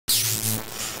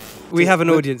We have an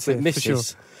audience here, for sure.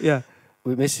 Yeah.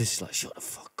 With Mrs. like, shut the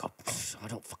fuck up. I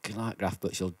don't fucking like Graff,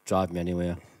 but she'll drive me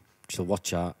anywhere. She'll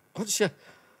watch out. What's she?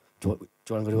 Do you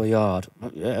want to go to a yard?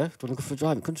 Like, yeah. Do you want to go for a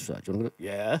drive in countryside? Do you want to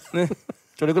go? Yeah. Do you want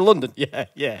to go to London? Yeah.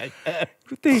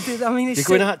 Dude, I mean, it's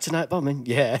you're going out tonight bombing?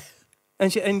 Yeah.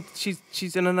 And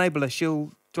she's an enabler.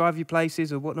 She'll drive you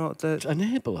places or whatnot.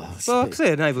 Enabler? Well, I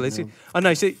say enabler. I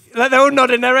know. See, like, they're all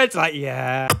nodding their heads like,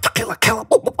 yeah. Killer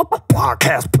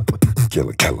podcast.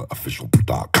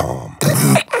 KillerKellerOfficial.com.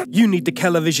 You need the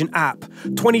Kellervision app.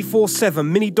 24/7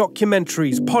 mini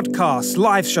documentaries, podcasts,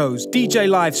 live shows, DJ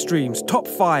live streams, top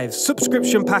fives,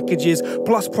 subscription packages,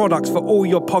 plus products for all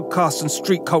your podcasts and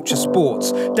street culture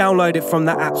sports. Download it from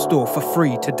the App Store for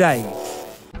free today.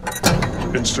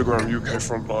 Instagram UK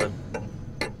Frontline.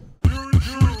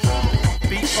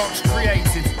 Beatbox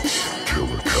created.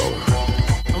 Killer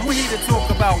Keller. And we're here to talk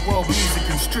about world music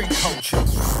and street culture.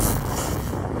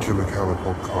 Killer Keller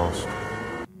podcast.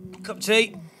 Cup of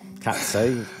tea. Can't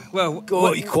say. Well,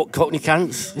 what you caught any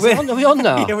cants? Are we on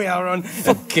now? Here we are on.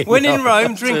 Fucking When in hell.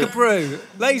 Rome, drink a brew.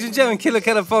 Ladies and gentlemen, Killer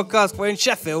Keller podcast. We're in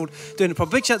Sheffield doing a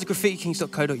proper. Big shout out to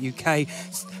graffitikings.co.uk.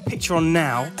 Picture on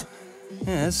now.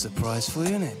 Yeah, that's a surprise for you,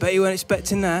 isn't it? Bet you weren't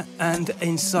expecting that. And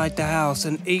inside the house,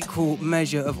 an equal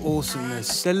measure of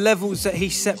awesomeness. The levels that he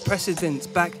set precedents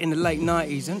back in the late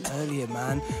 90s and earlier,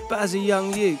 man. But as a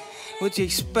young youth, what do you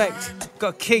expect? Got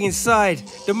a king inside.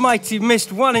 The mighty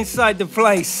Mist1 inside the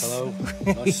place. Hello.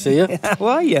 Nice to see you. How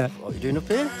are you? What are you doing up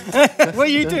here? What are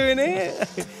you doing here?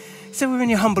 So we're in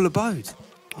your humble abode.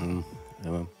 Yeah,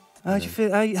 man. How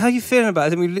you feeling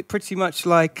about it? I mean, pretty much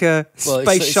like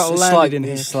space shuttle landed like, in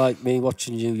here. It's like me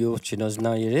watching you, you're watching us,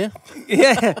 now you're here.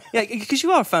 Yeah, because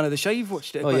you are a fan of the show. You've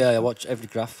watched it. Oh yeah, I watch every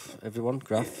Graff, everyone,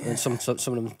 and some of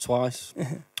them twice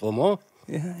or more.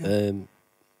 Yeah.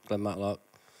 Glenn Matlock.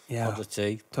 Yeah.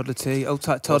 Toddler T. Old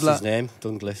tight toddler. What's his name?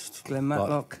 Dunglist. Glenn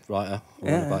Matlock. Writer.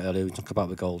 Yeah. About earlier, we talk about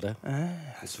the gold there.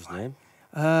 What's his name?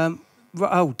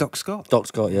 Doc Scott. Doc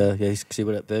Scott, yeah. Because he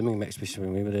was at Birmingham Exhibition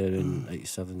when we were there in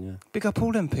 '87, yeah. Big up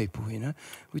all them people, you know.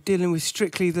 We're dealing with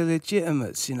strictly the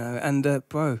legitimates, you know. And,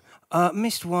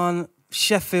 Mist1,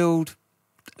 Sheffield.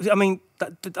 I mean,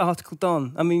 the article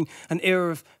done. I mean, an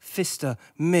era of Fista,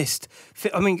 Mist.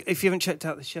 I mean, if you haven't checked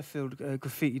out the Sheffield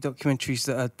graffiti documentaries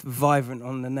that are vibrant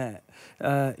on the net,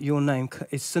 your name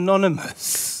is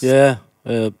synonymous. Yeah.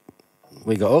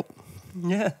 We got up.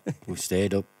 Yeah. We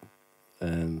stayed up.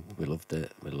 We loved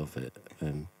it. We love it.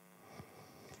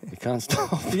 We can't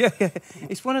stop. Yeah.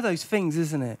 It's one of those things,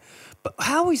 isn't it? But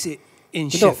how is it in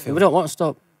Sheffield? We don't want to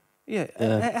stop. Yeah.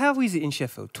 How is it in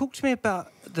Sheffield? Talk to me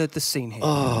about the scene here.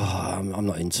 Oh, I'm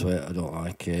not into it. I don't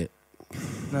like it.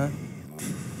 No?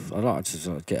 I like to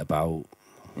sort of get about.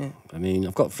 Yeah. I mean,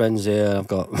 I've got friends here. I've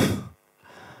got...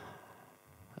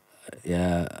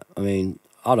 yeah, I mean,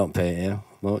 I don't pay here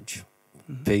much.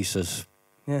 Pieces.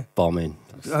 Yeah. Bombing.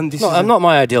 And I'm not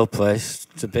my ideal place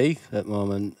to be at the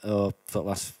moment. Or for the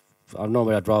last... I know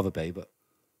where I'd rather be, but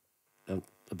a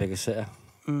bigger city.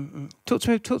 Talk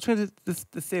to me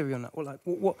the theory on that.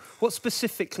 What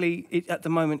specifically at the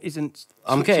moment isn't?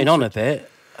 I'm getting on a bit,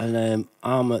 and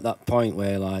I'm at that point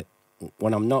where, like,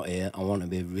 when I'm not here, I want to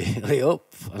be really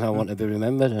up, and I want to be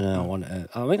remembered, and I want to.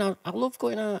 I mean, I love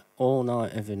going out all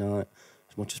night, every night,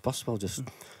 as much as possible, just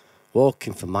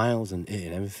walking for miles and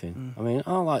eating everything. I mean,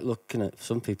 I like looking at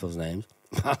some people's names.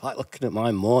 I like looking at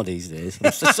mine more these days.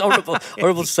 It's just horrible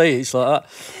to say it's like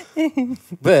that.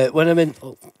 But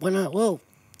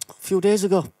a few days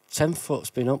ago, 10 foot's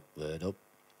been up, word up.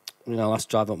 You know, last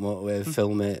drive up motorway,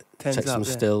 film it, take some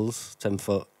stills, 10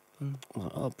 foot. I'm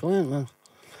like, oh, brilliant, man.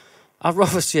 I'd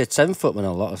rather see a 10 foot than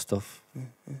a lot of stuff.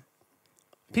 Yeah.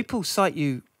 People cite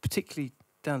you, particularly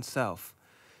down south,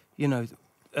 you know,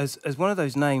 as one of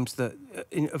those names that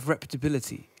of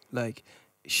reputability. Like,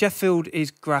 Sheffield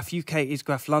is Graff, UK is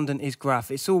Graff, London is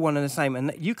Graff. It's all one and the same.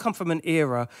 And you come from an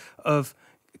era of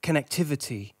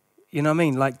connectivity. You know what I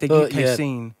mean? Like the UK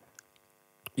scene.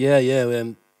 Yeah.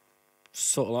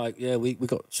 Sort of like, we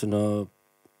got to know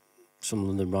some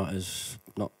London writers,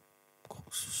 not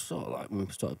sort of like when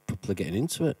we started properly getting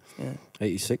into it. Yeah.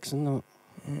 86 and that.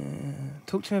 Yeah.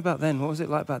 Talk to me about then. What was it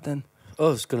like back then? Oh,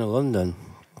 I was going to London,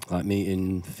 like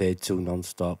meeting Fade 2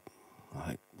 non-stop.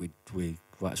 Like, we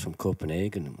writers from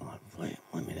Copenhagen. And I'm like, wait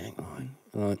a minute.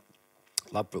 Like,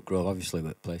 Ladbroke Grove, obviously,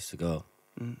 but place to go.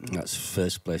 That's the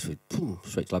first place we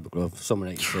straight to Ladbroke Grove, summer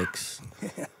 86.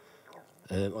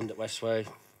 Under Westway,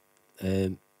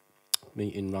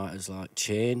 meeting writers like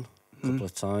Chain a couple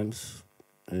of times,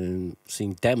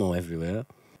 seeing Demo everywhere.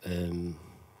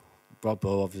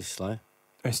 Robbo, obviously.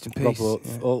 Rest in peace.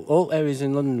 Robbo, all areas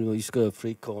in London, we used to go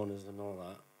Three Corners and all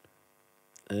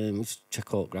that. Just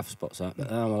check out Graff spots out. But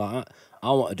then I'm like,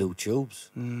 I want to do tubes.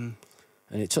 And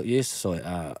it took years to sort it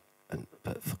out.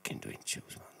 But fucking doing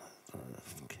tubes, man.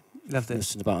 Loved it.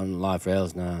 Listening about on live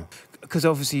rails now. Because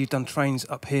obviously you've done trains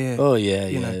up here. Oh, yeah,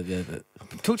 you yeah, know. yeah. But,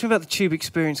 Talk to me about the tube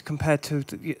experience compared to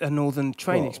a northern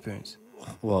train experience.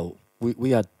 Well,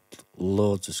 we had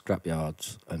loads of scrap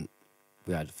yards and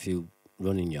we had a few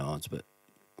running yards, but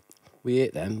we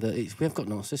ate them, but we haven't got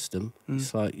no system.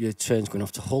 It's like your train's going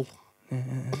off to Hull.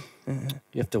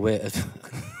 You have to wait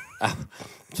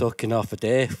talking half a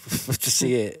day to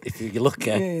see it if you're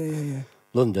lucky. Yeah.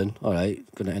 London, all right,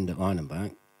 going to end at line and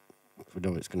back. We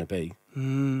know what it's going to be.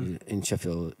 In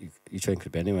Sheffield, your train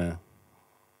could be anywhere.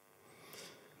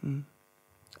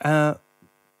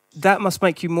 That must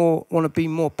make you want to be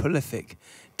more prolific.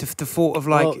 The thought of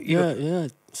like... Well, yeah.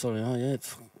 Sorry, yeah.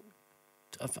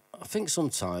 I think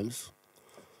sometimes,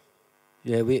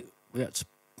 yeah, we had to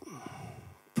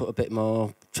put a bit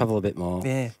more, travel a bit more.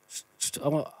 Yeah.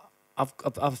 I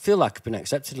feel like I've been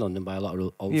accepted in London by a lot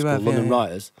of old school have, London yeah.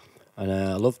 writers, and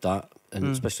I love that, and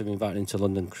especially being invited into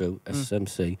London Crew,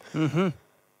 SMC.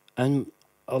 And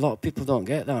a lot of people don't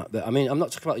get that. But I mean, I'm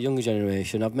not talking about the younger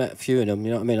generation. I've met a few of them,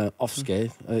 you know what I mean?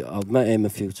 Offsky, I've met him a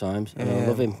few times, and I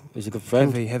love him. He's a good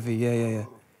friend. Heavy, yeah.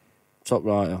 Top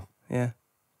writer. Yeah.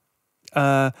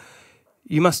 There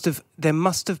must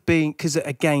have been, because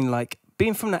again, like,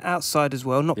 being from the outside as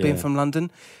well, not being from London,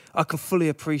 I can fully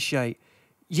appreciate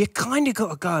you kind of got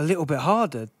to go a little bit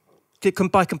harder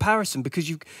by comparison, because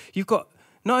you've got,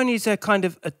 not only is there kind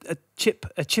of a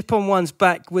chip on one's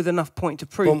back with enough point to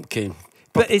prove. Bumpkin.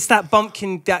 But it's that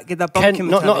bumpkin, that bumpkin Kent,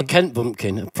 mentality. not a Kent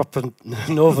bumpkin, a proper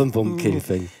northern bumpkin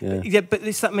thing. Yeah. Yeah, but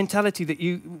it's that mentality that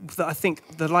I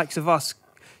think the likes of us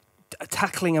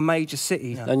tackling a major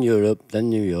city. Then Europe, then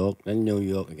New York, then New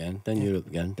York again, then Europe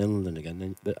again, then London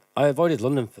again. But I avoided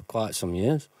London for quite some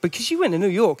years. Because you went to New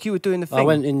York, you were doing the thing. I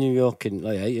went in New York in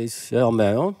like 80s, on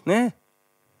my own. Yeah.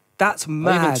 That's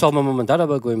mad. I even told my mum and dad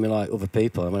about going with like other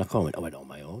people. And when I went on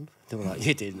my own. They were like,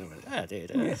 you did? And I went, yeah, I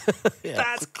did. Yeah.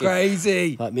 That's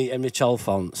crazy. Like me, Emily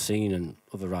Chalfont, Scene and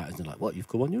other writers, they're like, what, you've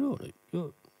come on your own?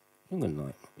 I'm going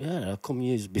like, yeah, I've come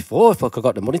years before if I could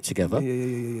got the money together.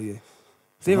 Yeah.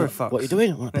 Zero fucks. What are you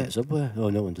doing? I want to pay a Subway. Oh,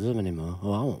 no one does them anymore.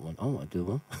 Oh, I want one. I want to do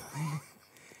one.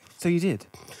 So you did?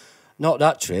 Not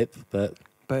that trip, but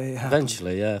it happened.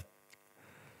 eventually, yeah.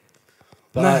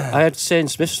 But I had Shane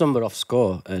Smith's number off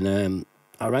score, and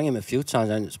I rang him a few times.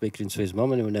 I ended up speaking to his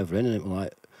mum, and he was never in. And it was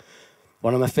like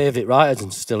one of my favourite writers,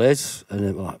 and still is. And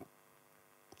it was like,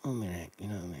 oh, man, you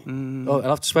know what I mean? Oh, I'll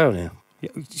have to swear on here. Yeah,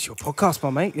 it's your podcast, my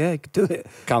mate. Yeah, do it.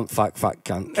 Can't, can't.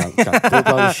 Don't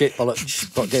blow shit,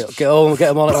 bollocks. But get home, get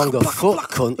them all at one go,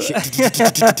 fuck, cunt, shit.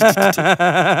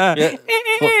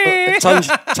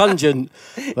 Tangent.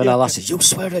 When I said, you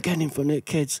swear again in front of the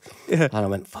kids. Yeah. And I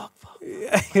went, fuck.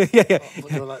 Yeah.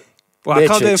 Well, I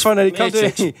can't do it in front of can't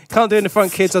do it in the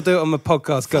front, kids. I'll do it on my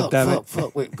podcast. God damn it.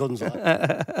 Fuck with guns like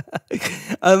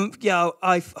that. Yeah,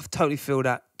 I totally feel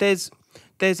that. There's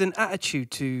an attitude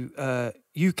to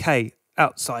UK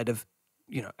outside of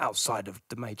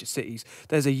the major cities.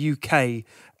 There's a UK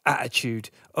attitude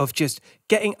of just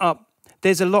getting up.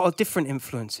 There's a lot of different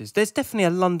influences. There's definitely a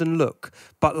London look,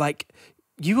 but like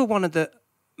you were one of the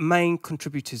main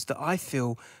contributors that I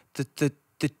feel that the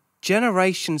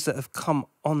generations that have come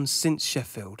on since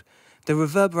Sheffield, the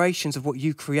reverberations of what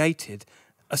you created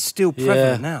are still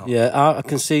prevalent now. Yeah, I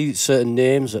can see certain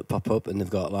names that pop up and they've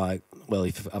got like, well,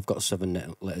 if I've got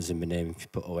 7 letters in my name, if you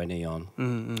put ONE on,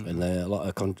 and there's a lot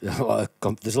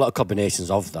of combinations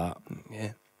of that.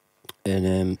 Yeah,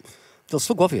 and they'll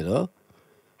still go for you though.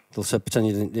 They'll say pretend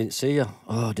you didn't see you.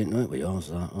 Oh, I didn't know it was yours.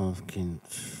 That. Oh, fucking.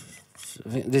 I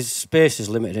think this space is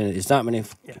limited in it. There's that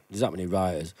many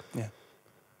writers. Yeah.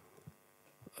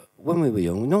 When we were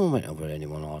young, no one went over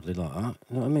anyone hardly like that.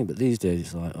 You know what I mean? But these days,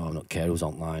 it's like, oh, I don't care who's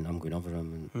online. I'm going over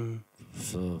them, and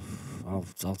so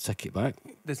I'll take it back.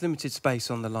 There's limited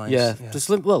space on the lines. Yeah. There's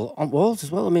on walls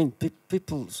as well. I mean,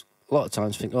 people a lot of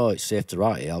times think, oh, it's safe to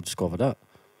write here. I'll just go over that.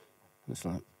 It's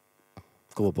like,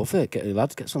 go above it.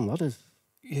 Get some ladders.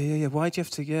 Yeah. Why do you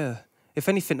have to? Yeah. If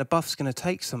anything, the buff's going to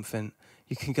take something.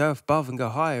 You can go above and go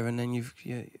higher, and then you've.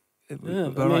 Yeah.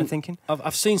 Right thinking.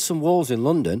 I've seen some walls in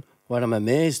London where I'm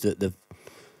amazed that they've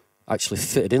actually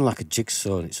fitted in like a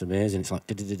jigsaw, and it's amazing. It's like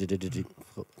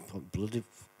bloody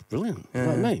brilliant. You know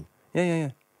what I mean?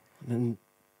 Yeah. And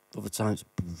other times,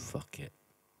 fuck it.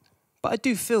 But I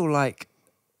do feel like,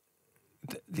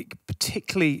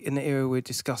 particularly in the era we're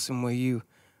discussing, where you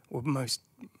were most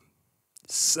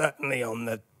certainly on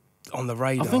the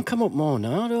radar. I think I'm up more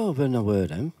now though than I were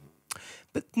then.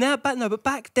 But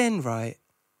back then, right?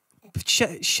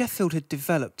 Sheffield had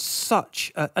developed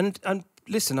such and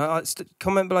listen,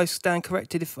 comment below, stand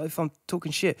corrected if I'm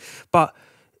talking shit, but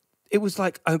it was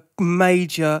like a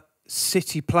major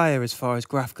city player as far as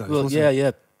Graff goes. Well, wasn't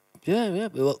it? yeah.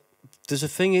 Well, there's a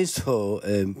thing is though.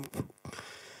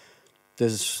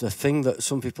 There's a thing that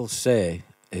some people say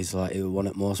is like it was one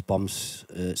of the most bombed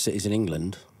cities in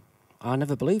England. I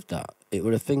never believed that. It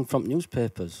were a thing from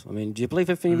newspapers. I mean, do you believe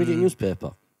everything you read in a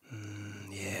newspaper?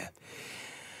 Yeah.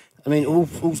 I mean,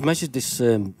 who's measured this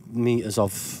meters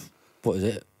of, what is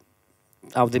it?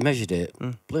 How they measured it?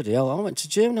 Bloody hell, I went to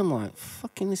Germany, I'm like,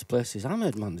 fucking this place is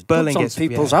hammered, man. There's Berlin on gets-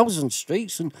 people's yeah. houses and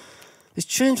streets, and there's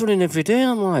trains running every day.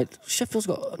 I'm like, Sheffield's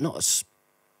got not a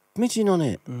smidgen on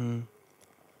it.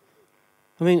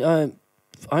 I mean, I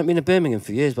haven't been to Birmingham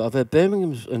for years, but I've heard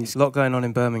Birmingham's... And There's a lot going on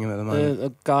in Birmingham at the moment.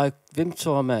 a guy,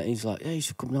 Vimto I met, he's like, yeah, you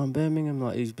should come down to Birmingham.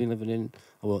 Like, he's been living in...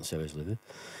 I won't say where he's living.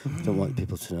 Don't want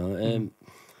people to know.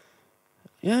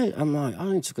 Yeah, I'm like,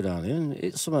 I need to go down here and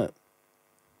it's something...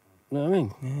 You know what I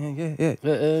mean? Yeah.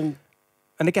 But,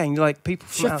 And again, like people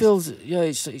from Sheffield's, yeah,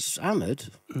 it's hammered.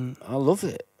 I love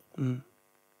it.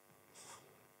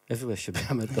 Everywhere should be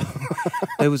hammered, though.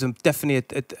 there was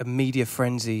definitely a media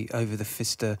frenzy over the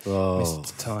Fista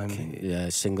mist time. Yeah,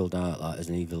 singled out like as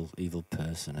an evil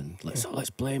person, and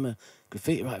let's blame a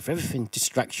graffiti writer for everything.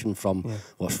 Distraction from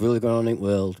what's really going on in the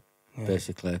world,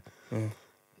 basically. Yeah.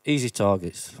 Easy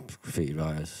targets, graffiti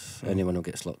writers. Anyone who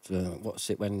gets locked.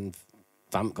 What's it when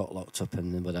Vamp got locked up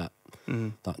and then with that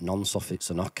non-soffits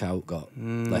a knockout got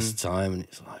less time, and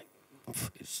it's like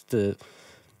it's the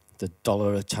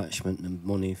dollar attachment and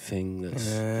money thing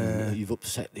that's you've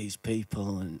upset these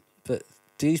people, but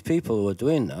these people who are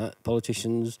doing that,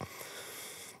 politicians,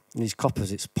 these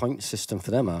coppers, it's point system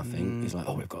for them. I think it's like,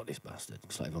 oh, we've got this bastard.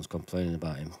 It's like everyone's complaining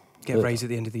about him. Get raised at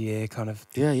the end of the year, kind of.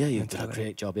 Yeah, you've done a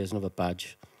great job. Here's another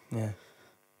badge. Yeah,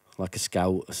 like a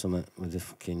scout or something with the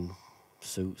fucking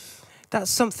suits. That's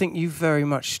something you very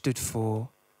much stood for.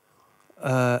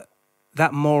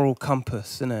 That moral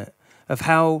compass, isn't it? Of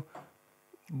how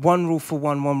one rule for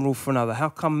one rule for another. How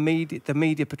come the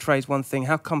media portrays one thing?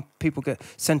 How come people get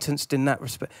sentenced in that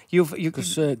respect?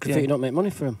 Because graffiti don't make money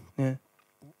for them. Yeah.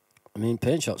 I mean,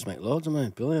 paint shops make loads of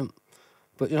money. Brilliant.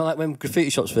 But, you know, like when graffiti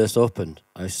shops first opened,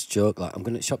 I used to joke, like, I'm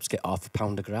going to shops to get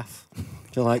 £1/2 of Graff. You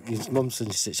know, like, his mum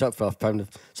said, shop for £1/2 of...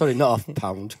 Sorry, not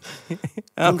 £1/2.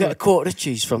 Come get a quarter of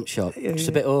cheese from shop. Just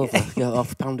a bit over. Get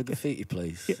 £1/2 of graffiti,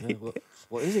 please. Yeah,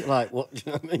 what is it like? What do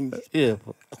you know what I mean? Yeah,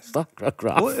 what's that,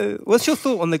 Graff? What's your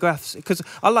thought on the Graffs? Because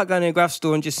I like going to a Graff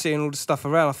store and just seeing all the stuff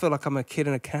around. I feel like I'm a kid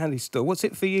in a candy store. What's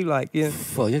it for you like? Yeah.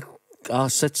 Well, I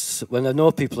said, when I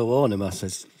know people who own them, I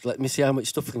said, let me see how much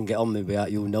stuff I can get on me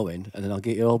without you knowing, and then I'll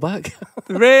get you all back.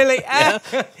 Really?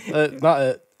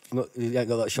 Matt, you ain't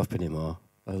got that shop anymore.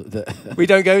 We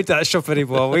don't go to that shop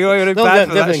anymore. We all no, bad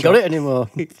for they that haven't shop. got it anymore.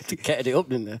 Ketted it up,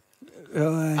 didn't they?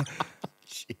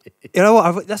 You know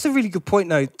what? That's a really good point,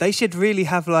 though. They should really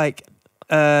have, like,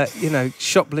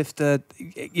 shoplifter,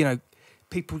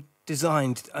 people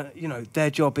designed,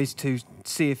 their job is to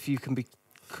see if you can be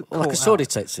like a sword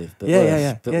detective, but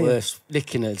worse.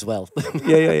 Nicking it as well.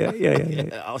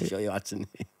 Yeah. I'll show you how to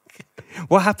nick.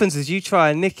 What happens is you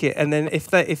try and nick it, and then if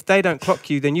they don't clock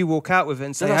you, then you walk out with it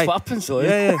and say, that's "Hey, what happens, though.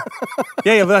 yeah."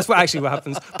 But that's what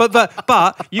happens.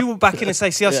 But you walk back in and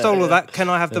say, "See, I stole all that. Can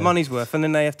I have the money's worth?" And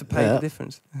then they have to pay the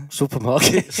difference.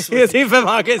 Supermarket.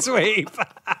 Supermarket sweep.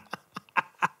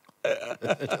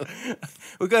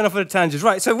 We're going off on a tangent,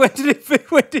 right? So when did it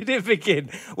begin?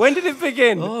 When did it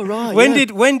begin? Oh right. When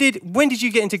did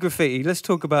you get into graffiti? Let's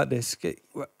talk about this.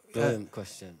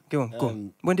 Question. Go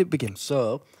on. When did it begin?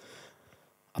 So,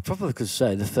 I probably could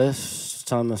say the first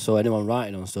time I saw anyone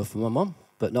writing on stuff was my mum,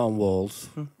 but not on walls,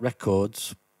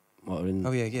 records. What are in?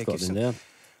 Oh yeah. Got in there.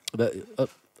 But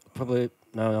probably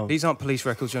no. These aren't police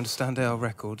records. You understand? They are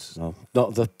records. No,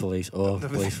 not the police or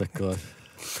police record.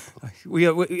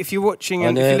 If you're watching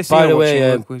and And, if you're listening, by the way,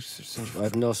 I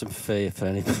have no sympathy for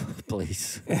any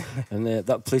police. And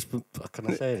that police, can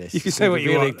I say this? You can say what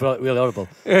you want. Really horrible.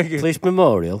 Police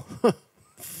memorial.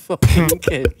 Fucking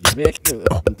kid, you make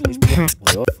it up. Police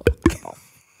memorial. Fuck off.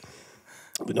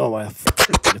 But no, I hate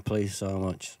the police so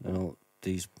much. You know,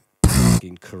 these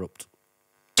fucking corrupt.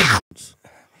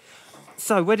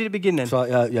 So where did it begin then? So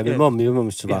my mum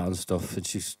used to write on stuff, and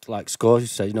she's like scores. She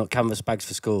said, canvas bags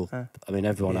for school. I mean,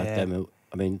 everyone had them.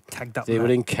 I mean, tagged up. They were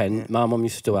in Kent. My mum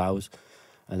used to do ours,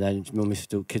 and then mum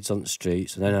used to do kids on the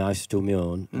streets, and then I used to do my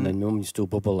own, and then mum used to do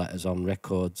bubble letters on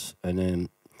records, and then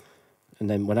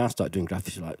when I started doing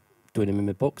graphics, like doing them in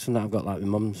my books, and I've got like my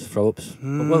mum's throw ups.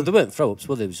 Well, they weren't throw ups,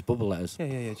 were they? It was bubble letters.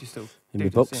 Yeah, just little in my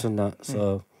books and that.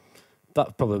 So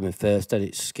that's probably my first. Then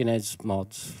it's skinheads,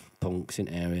 mods, punks in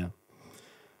area,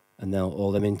 and now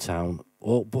all them in town.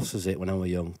 All buses it when I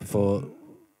was young before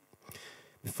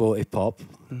hip hop.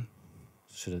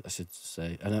 I should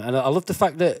say, and I love the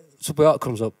fact that Subway Art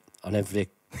comes up on every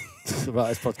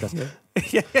writer's podcast.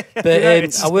 Yeah.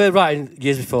 But I were writing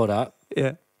years before that.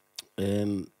 Yeah.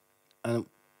 And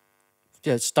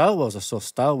yeah, Star Wars. I saw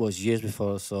Star Wars years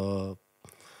before I saw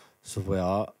Subway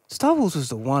Art. Star Wars was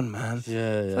the one, man.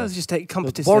 Yeah. That was just take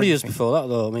competition. Warriors before that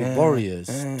though. I mean, Yeah, Warriors.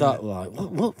 yeah. That like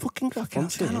what fucking Graff on hell,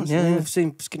 tunes. yeah. I've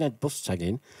seen Skinhead bus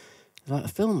tagging. It's like a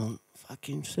film on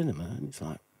fucking cinema, and it's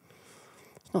like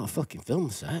it's not a fucking film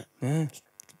set. Yeah.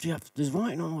 There's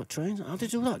writing on what trains. How do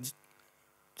you do that?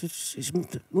 It's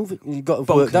moving. You've got to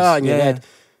Bonkers, work that out in your yeah. head.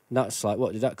 And that's like,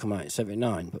 what did that come out in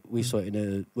 79? But we saw it in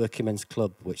a working men's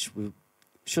club, which we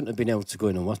shouldn't have been able to go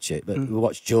in and watch it. But we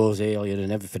watched Josie, Alien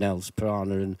and everything else,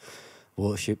 Piranha and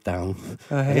Watership Down.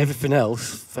 And everything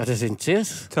else had us in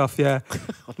tears. Tough, yeah.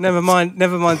 never mind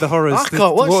the horrors. I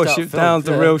can't watch Watership that film. Down,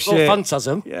 the real shit.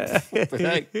 Phantasm. Yeah.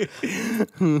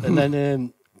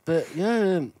 And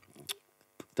then,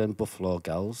 then Buffalo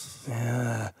Gals.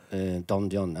 Yeah. Don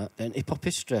Dion, that. Then Hip Hop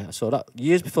History. I saw that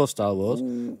years before Star Wars.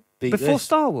 Beat Before This.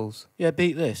 Star Wars? Yeah,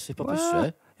 Beat This, Hip Hop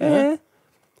History. Yeah.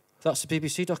 That's the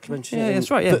BBC documentary. Yeah,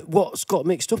 that's right, yeah. But what's got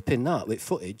mixed up in that with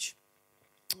footage,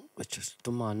 which has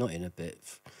done my nutting a bit,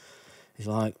 is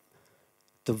like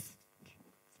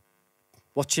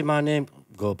watching My Name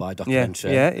Go By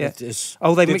documentary. Yeah.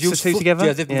 Oh, they mixed the two together?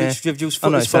 Yeah, they've used I footage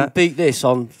noticed from that. Beat This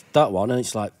on that one, and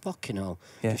it's like, fucking hell.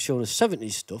 Yeah. They've shown us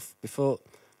 70s stuff before,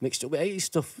 mixed up with 80s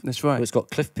stuff. That's right. It's got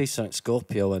Cliff Piece and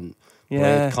Scorpio and Yeah.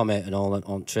 Blade Comet and all that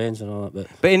on trains and all that.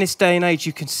 But in this day and age,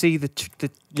 you can see the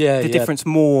difference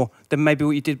more than maybe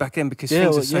what you did back then because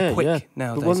things are so quick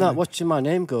nowadays. The one that aren't they? Watching My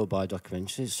Name Go By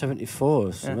documentary, it's 74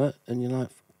 or something, and you're like,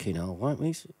 fucking hell, weren't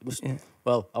we?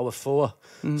 Well, I was 4,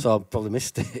 so I probably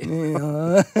missed it.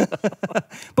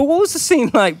 But what was the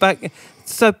scene like back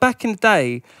in the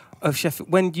day of Sheffield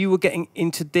when you were getting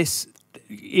into this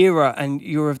era and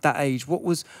you were of that age? What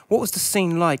was the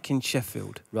scene like in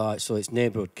Sheffield? Right, so it's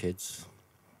neighbourhood kids.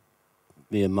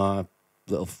 Me and my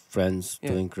little friends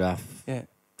doing Graff. Yeah.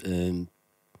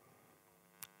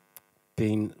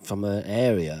 Being from an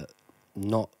area,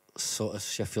 not sort of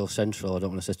Sheffield Central, I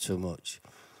don't want to say too much.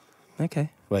 Okay.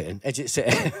 Wait, and Edge City.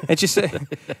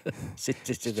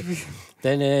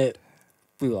 Then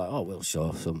we were like, oh, we'll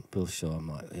show them.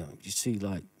 Like, you see,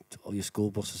 like, all your school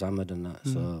buses hammered and that.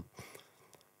 So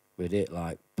we'd hit,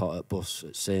 like, pot at bus at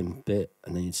the same bit,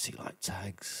 and then you'd see, like,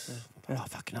 tags. Oh,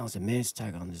 fucking hell, there's a mains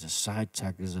tag on, there's a side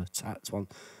tag, there's a tats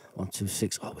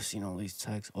 126. Oh, we've seen all these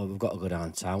tags. Oh, we've got to go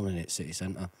downtown and hit city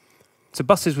centre. So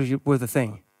buses were the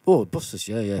thing? Oh, buses,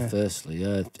 yeah. Firstly,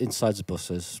 yeah. Inside the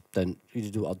buses, then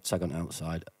you'd do odd tag on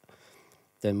outside.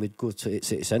 Then we'd go to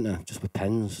city centre just with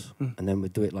pens, and then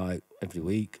we'd do it like every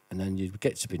week, and then you'd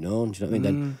get to be known. Do you know what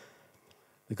I mean? Then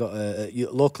we got a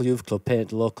local youth club, paint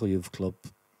the local youth club.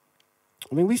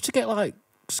 I mean, we used to get like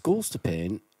schools to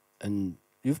paint and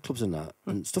youth clubs and that,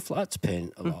 and stuff like that to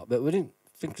paint a lot, but we didn't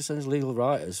think of as legal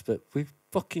writers, but we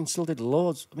fucking still did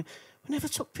loads. I mean, we never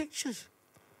took pictures.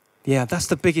 Yeah, that's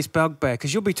the biggest bugbear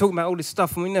because you'll be talking about all this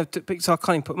stuff and we never took pictures. So I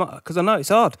can't even put them up because I know it's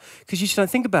hard because you just don't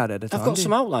think about it at the time. I've got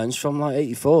some outlines from like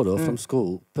 84 though, from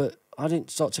school, but I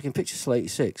didn't start taking pictures till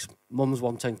 86. Mum's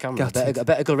 110 camera. I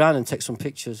better go around and take some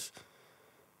pictures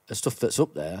of stuff that's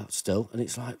up there still. And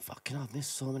it's like, fucking hell, I've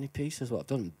missed so many pieces. What I've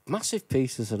done, massive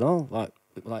pieces and all. Like,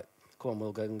 come on,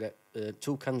 we'll go and get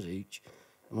 2 cans each,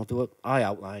 and we'll do I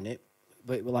outline it,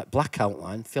 but it was like black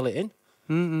outline, fill it in.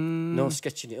 No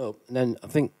sketching it up. And then I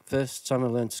think first time I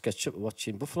learned to sketch up was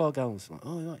watching Buffalo Gals. Like,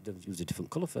 oh, right, use a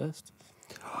different colour first.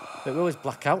 But we always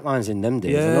black outlines in them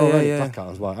days. Black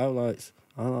outlines, white highlights.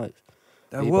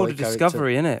 A world of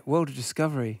discovery, innit? World of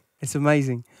discovery. It's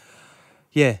amazing.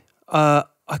 Yeah. I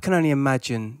can only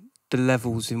imagine the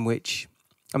levels in which,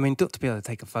 I mean, to be able to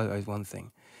take a photo is one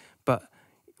thing, but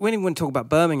when you want to talk about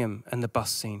Birmingham and the bus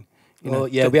scene, you know,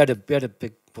 we had a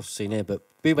big bus scene here, but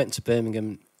we went to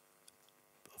Birmingham.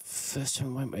 First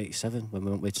time we went 87 when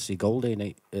we went to see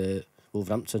Goldie in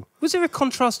Wolverhampton. Was there a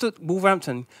contrast to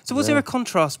Wolverhampton? So was there a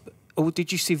contrast, or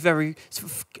did you see very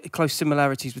close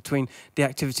similarities between the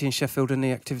activity in Sheffield and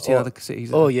the activity in other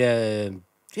cities? Oh yeah,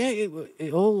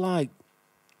 it all like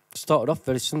started off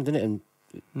very similar, didn't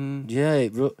it?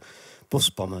 And bus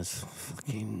bombers,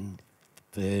 fucking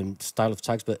style of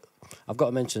tags. But I've got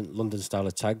to mention London style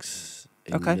of tags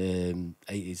in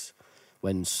the 80s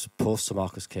when poster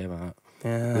markers came out.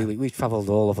 Yeah. We travelled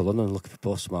all over London looking for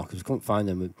poster markers. We couldn't find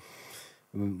them.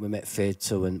 We met Fade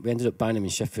 2 and we ended up buying them in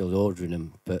Sheffield, ordering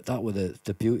them. But that was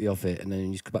the beauty of it. And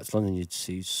then you come back to London, you'd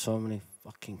see so many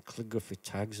fucking calligraphy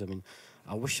tags. I mean,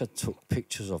 I wish I took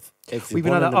pictures of every We've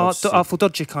been one at of that them. Artful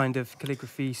Dodger kind of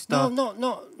calligraphy stuff. No,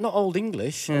 not Old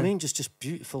English. Yeah. I mean, just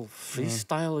beautiful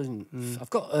freestyle. And I've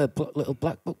got a little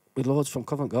black book with loads from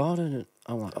Covent Garden, and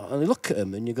I'm like, and you look at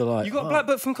them and you go like, You got a black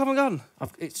book from Covent Garden?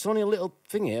 It's only a little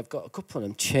thingy. I've got a couple of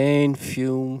them. Chain,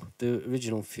 Fume, the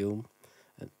original Fume,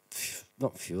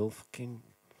 not Fuel, fucking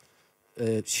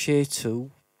Shea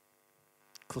 2,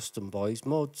 Custom Boys,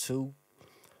 Mode 2.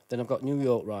 Then I've got New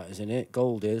York writers in it,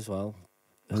 Goldie as well.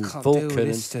 And I can't Vulcan deal with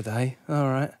this today. All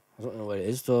right. I don't know where it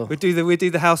is though. We do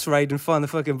the house raid and find the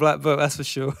fucking black book, that's for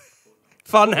sure.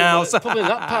 Fun house. Probably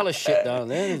that pile of shit down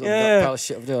there. Yeah. That pile of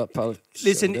shit over there. That pile of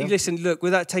shit over there. Listen, look,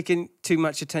 without taking too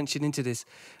much attention into this,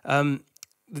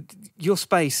 your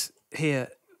space here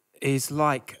is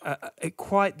like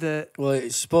quite the... Well,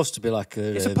 it's supposed to be like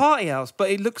a... It's a party house, but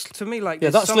it looks to me like... Yeah,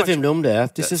 there's that's so living much... room there.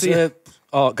 This is a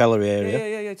art gallery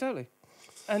area. Yeah, totally.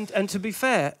 And to be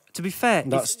fair,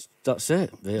 That's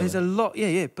it, really. there's a lot,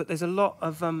 but there's a lot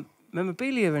of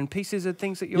memorabilia and pieces of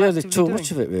things that you're Yeah, actively there's too doing.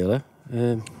 much of it, really.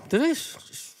 There is.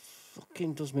 It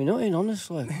fucking does me nothing,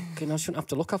 honestly. I shouldn't have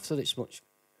to look after this much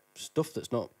stuff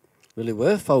that's not really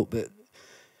worth out, but...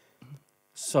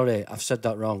 Sorry, I've said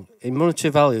that wrong. In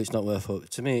monetary value, it's not worth out.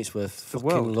 To me, it's worth fucking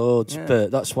world. loads, Yeah.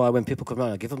 but that's why when people come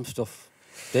round, I give them stuff.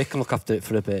 They can look after it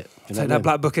for a bit. Do you know Take what I that mean?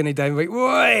 black book any day and be,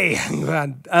 "Woi!"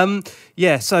 Man.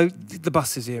 Yeah, so the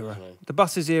buses era. The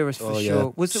buses era for Oh,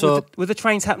 yeah. sure. Were the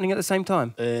trains happening at the same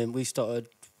time? We started,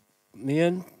 me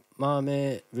and my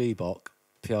mate Reebok,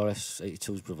 PRS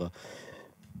 82's brother.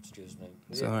 Excuse me.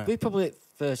 It's all right. We probably hit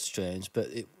first trains, but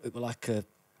it were like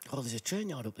there's a train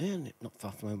yard up there, and not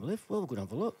far from where we live. Well, we're going to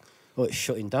have a look. Oh, it's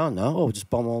shutting down now. Oh, we'll just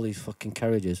bomb all these fucking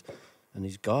carriages and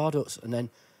these guard huts. And then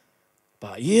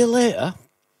about a year later,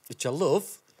 which I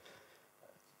love,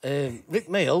 Rick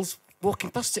Mails walking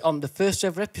past it on the first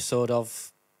ever episode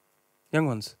of... Young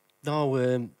ones. No,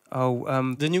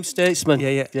 The The New Statesman.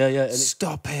 Yeah. And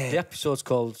Stop the it. episode's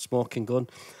called Smoking Gun.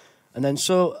 And then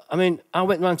I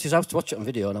went round to his house to watch it on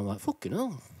video, and I'm like, fucking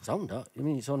hell, sound that. I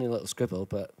mean, it's only a little scribble,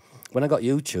 but when I got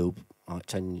YouTube, like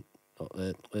 10,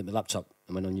 my laptop,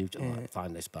 I went on YouTube, I'm like,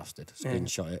 find this bastard,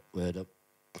 screenshot it, word up,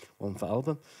 one for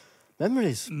album.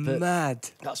 Memories. But Mad.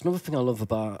 that's another thing I love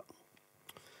about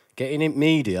getting in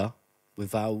media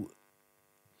without,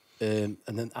 and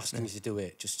then asking you to do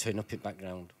it, just turn up in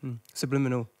background.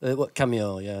 Subliminal. What,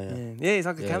 cameo, yeah. Yeah, it's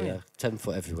like a cameo. Yeah. 10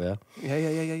 foot everywhere.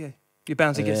 Yeah. You're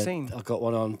bound to get seen. I got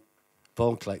one on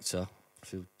Bone Collector, a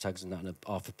few tags and that, and a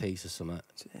half a piece or something.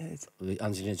 With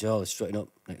Angelina Jolie strutting up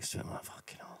next to it. I'm like,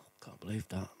 fucking hell, can't believe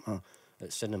that.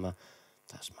 At cinema,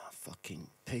 that's my fucking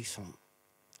piece on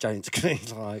giant screen.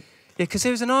 Like, Yeah, because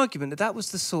there was an argument that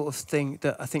was the sort of thing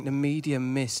that I think the media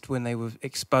missed when they were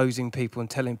exposing people and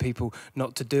telling people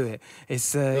not to do it.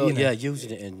 It's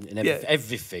using it in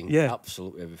everything. Yeah.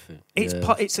 Absolutely everything.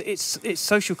 It's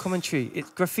social commentary.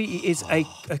 Graffiti is a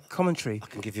commentary. I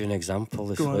can give you an example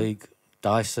this Go on. week.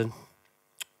 Dyson,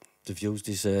 they've used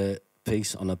his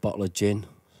piece on a bottle of gin.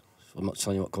 I'm not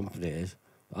telling you what company it is.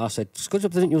 I said, it's good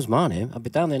job they didn't use my name. I'd be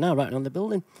down there now writing on the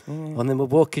building. And then we'd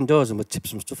walk indoors and we'd tip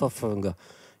some stuff off her and go,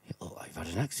 you look like you've had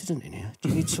an accident in here. Do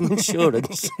you need some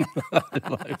insurance?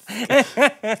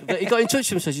 But he got in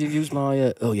touch with him and says, you've used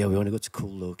my... we only go to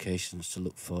cool locations to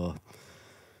look for...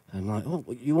 And I'm like, oh,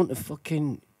 you want to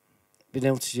fucking... been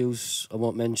able to use... I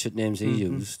won't mention names he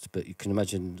used, but you can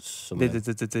imagine some...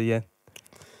 Yeah.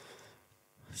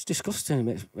 It's disgusting.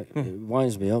 It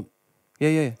winds me up.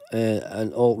 Yeah.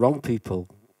 And all wrong people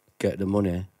get the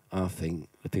money, I think.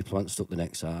 The people who haven't stuck the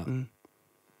necks out,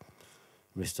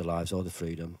 risk their lives or the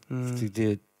freedom.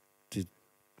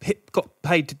 Got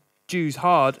paid dues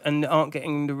hard and aren't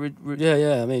getting the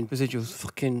I mean, residuals.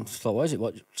 Fucking, what is it?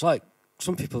 It's like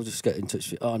some people just get in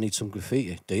touch with, I need some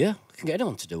graffiti. Do you? I can get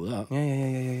anyone to do that.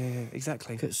 Yeah.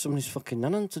 Exactly. Get somebody's fucking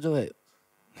nanan to do it.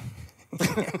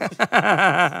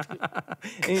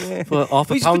 For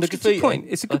half a pound of graffiti.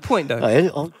 It's a good point, though.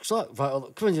 It's like,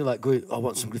 come on, you're like, I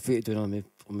want some graffiti doing on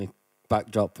me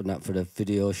backdrop and that for the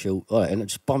video shoot. All right, and I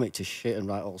just bomb it to shit and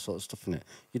write all sorts of stuff in it.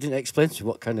 You didn't explain to me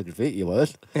what kind of graffiti you were.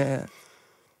 Yeah.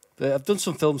 But I've done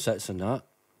some film sets and that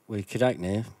with Kid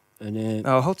Acne. And,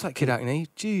 hold tight, Kid Acne.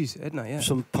 Jeez, Edna, yeah.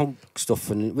 some punk stuff,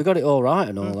 and we got it all right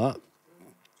and all that.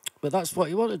 But that's what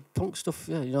you wanted, punk stuff,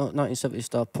 1970s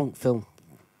style punk film.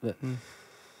 But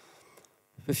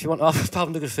if you want half a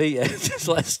pound of graffiti, just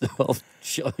let us know. I'll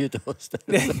shit on your doorstep.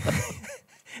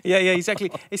 Yeah,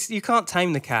 exactly. You can't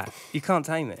tame the cat. You can't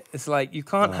tame it. It's like you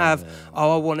can't have.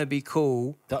 I want to be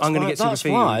cool. I'm going to get some graffiti.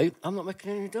 That's why I'm not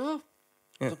making any dough.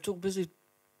 I'm too busy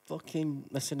fucking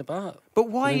messing about. But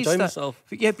why I'm is enjoying that? myself.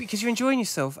 Yeah, because you're enjoying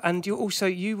yourself, and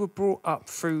you were brought up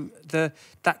through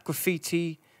that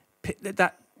graffiti,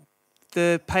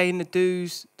 the paying the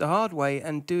dues the hard way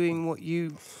and doing what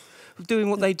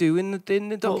they do in the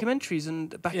documentaries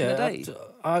and back in the day.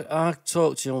 I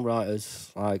talk to young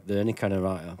writers like they're any kind of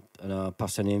writer, and I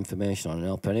pass any information on and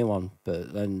help anyone.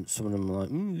 But then some of them are like,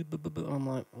 I'm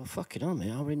like, well, fucking hell,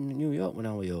 mate. I was in New York when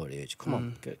I was your age. Come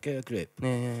on, get a grip.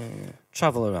 Yeah.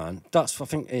 Travel around. That's I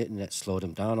think the internet slowed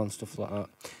them down on stuff like that.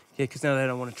 Yeah, because now they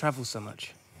don't want to travel so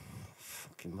much.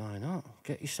 Fucking why not?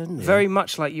 Get your sending. Very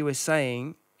much like you were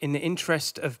saying, in the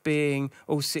interest of being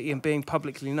all city and being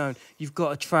publicly known, you've got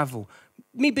to travel.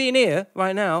 Me being here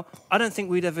right now, I don't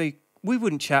think we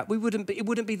wouldn't chat. It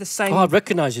wouldn't be the same. Oh, I'd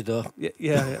recognise you though.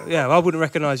 Yeah. I wouldn't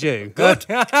recognise you. Good.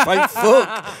 Thank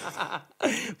fuck.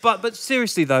 But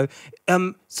seriously though,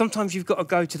 sometimes you've got to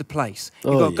go to the place.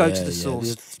 You've got to go to the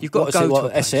source. You've got to go to a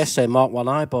place. SAS say Mark 1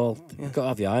 eyeball. You've got to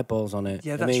have your eyeballs on it.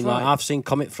 Yeah, I mean, right. like, I've seen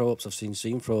comic throw-ups, I've seen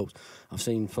scene throw-ups, I've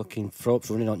seen fucking throw-ups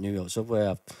running on New York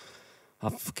subway.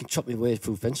 I've fucking chopped my way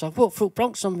through fence. I've walked through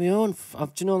Bronx on my own. Do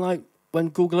you know, like, when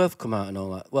Google Earth come out and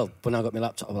all that? Well, when I got my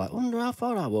laptop, I was like, I wonder how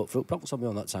far I walked through Bronx on my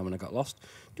own that time when I got lost.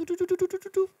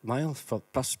 Miles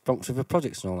past Bronx River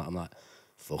Projects and all that. I'm like,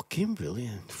 fucking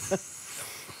brilliant.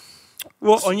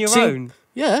 What, on your own?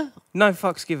 Yeah. No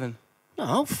fucks given?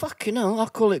 No, fucking hell. I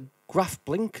call it Graff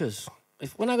blinkers.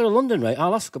 When I go to London, right,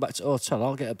 I'll have to go back to the hotel,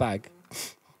 I'll get a bag,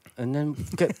 and then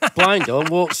get blind on,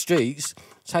 walk streets,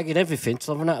 tagging everything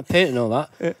till I run out of paint and all that.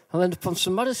 Yeah. I'll end up on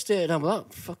some mad estate and I'm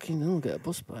like, fucking hell, get a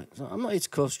bus back. I'm not here to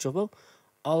cause trouble.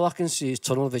 All I can see is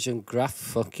tunnel vision, Graff,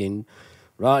 fucking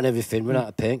writing everything, run out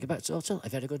of paint, get back to the hotel.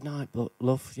 I've had a good night, but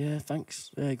love, yeah, thanks.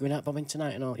 Yeah, going out bombing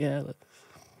tonight and all, yeah.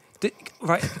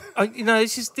 Right,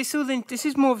 this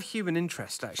is more of human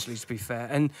interest, actually, to be fair.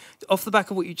 And off the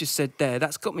back of what you just said there,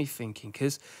 that's got me thinking,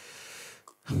 because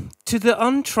to the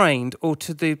untrained or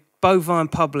to the bovine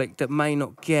public that may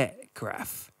not get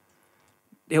Graff,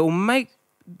 it'll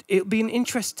be an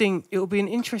interesting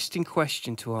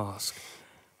question to ask.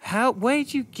 Where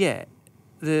do you get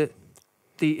the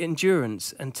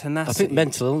endurance and tenacity? I think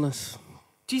mental illness.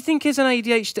 Do you think it's an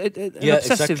ADHD, yeah,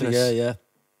 obsessiveness? Exactly, yeah.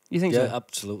 You think so? Yeah,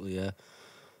 absolutely, yeah.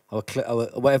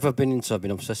 Whatever I've been into, I've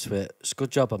been obsessed with it. It's a good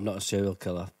job I'm not a serial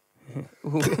killer.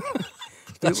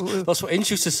 That's what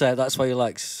Inch used to say. That's why you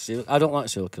like I don't like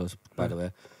serial killers, by the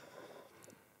way.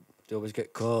 They always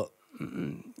get caught.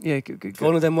 Yeah, good.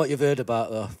 One of them, what you've heard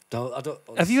about though.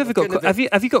 Have you ever got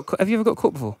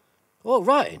caught before? Oh,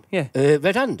 writing. Yeah.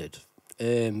 Red-handed.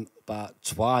 About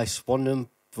twice. One of them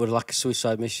for like a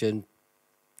suicide mission.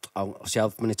 I'll see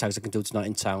how many tags I can do tonight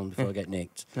in town before I get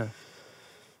nicked. Yeah.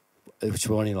 Which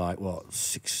were only like,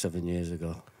 6-7 years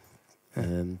ago.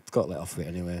 Got let off with it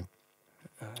anyway.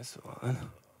 Oh, that's all right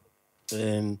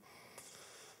then.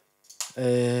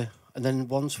 And then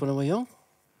once when I was young,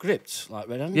 gripped, like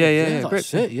red-handed. Yeah, that's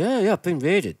gripped. it. Yeah, I've been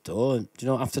raided though. And,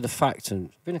 after the fact,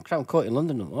 and been a Crown Court in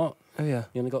London a lot. Oh, yeah.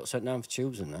 You only got sent down for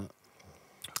tubes and that.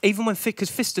 Even when because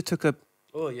Fista took a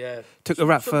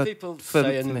rap for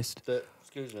Mist. That,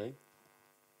 excuse me.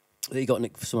 That he got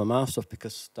nicked for some of my stuff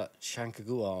because that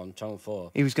Shankagua on Channel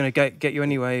 4. He was going to get you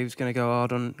anyway. He was going to go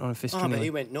hard on a Fista. But he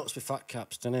went nuts with fat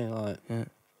caps, didn't he? Like, yeah.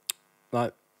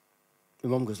 Like, my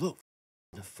mum goes, look,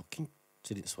 I fucking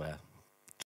didn't swear.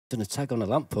 Done a tag on a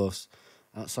lamppost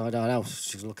outside our house.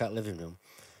 She's look out the living room,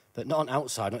 but not on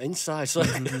outside, not inside. So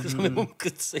my mum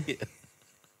could see it.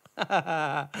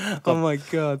 Oh my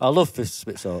god! I love this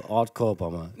bit. So hardcore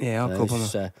bomber. Yeah, hardcore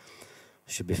bomber.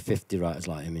 Should be 50 writers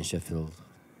like him in Sheffield.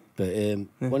 But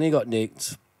when he got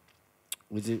nicked,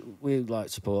 we like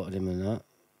supported him and that.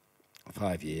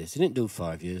 5 years. He didn't do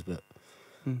 5 years, but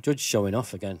Judge showing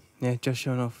off again. Yeah, just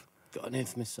showing off. Got a name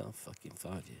for myself. Fucking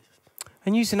 5 years.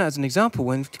 And using that as an example,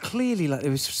 when clearly there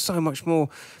was so much more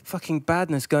fucking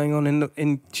badness going on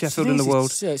in Sheffield and the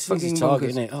world. Yeah, it's fucking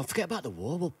target, isn't it? Oh, forget about the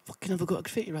war. We'll fucking never got a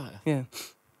graffiti writer. Yeah.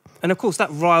 And of course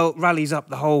that rallies up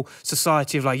the whole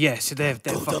society of like, yes, they're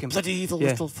fucking bloody evil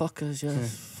little fuckers. Yeah,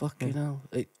 fucking hell.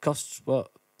 It costs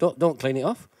what? Don't clean it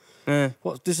off. Yeah.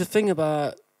 There's a thing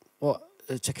about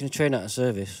taking a train out of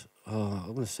service. Oh,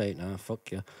 I'm gonna say it now.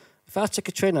 Fuck you. If I take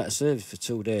a train out of service for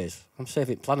 2 days, I'm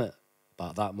saving planet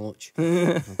about that much.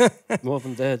 More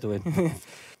than they're doing.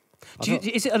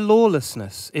 Is it a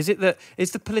lawlessness? Is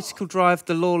the political drive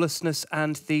the lawlessness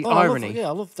and the irony?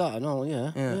 I love that and all,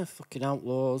 yeah. Fucking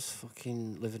outlaws,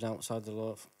 fucking living outside the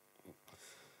law.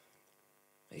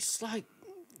 It's like,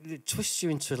 it twists you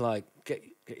into like, get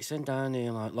you sent down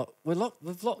here, like, we've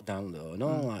locked down though, and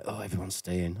all like, everyone's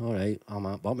staying, all right, I'm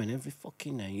out bombing every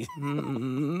fucking night.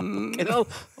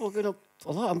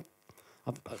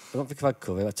 I don't think I've had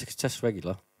COVID. I take a test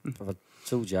regular. I've had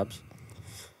 2 jabs.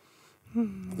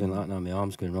 I'm going like now, my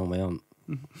arm's going wrong my arm.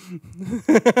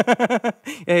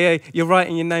 yeah, you're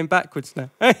writing your name backwards now.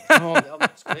 Oh, I'm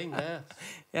on screen there.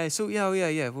 Yeah, so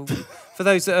yeah. Well, for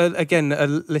those that are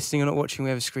listening or not watching, we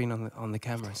have a screen on the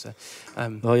camera. So,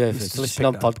 If it's listening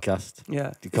on podcast,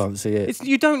 you can't see it.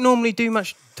 You don't normally do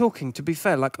much talking, to be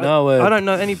fair. Like, no, I don't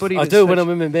know anybody. I do when I'm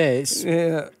with my mates.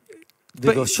 Yeah,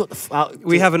 they go shut the f out.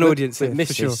 We have an audience here, with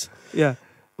for sure. Yeah,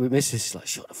 with Mrs. Like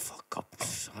shut the fuck up.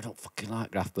 I don't fucking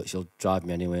like Graff, but she'll drive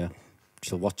me anywhere.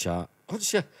 She'll watch out.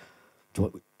 What's your? Do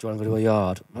you want to go to a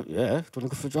yard? Like, yeah. Do you want to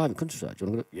go for a drive in countryside? Do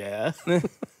you want to go? Yeah. Do you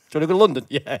want to go to London?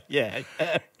 Yeah.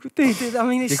 I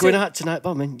mean, you're going out tonight,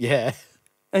 bombing? Yeah.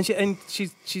 And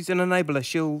she's an enabler.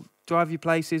 She'll drive you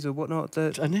places or whatnot.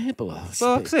 Enabler?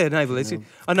 Well, I say enabler.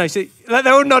 I know. See, like,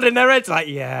 they're all nodding their heads like,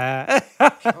 yeah.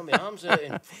 Oh, my arm's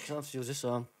hurting. I have to use this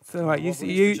arm. It's all right. Use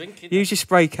your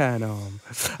spray can arm.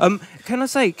 Can I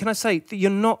say that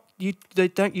you're not? You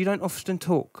don't often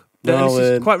talk. No, this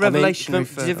is quite revelationary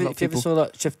for a lot of people. If you ever saw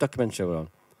that Chef documentary we're on?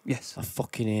 Yes. I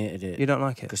fucking hated it. You don't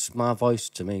like it? Because my voice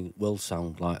to me will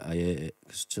sound like I hate it.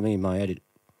 Because to me, in my head...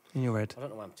 In your head? I don't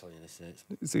know why I'm telling you this.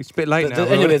 It's a bit late now.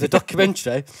 Anyway, the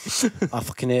documentary, I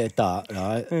fucking hated that,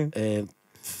 right?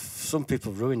 Some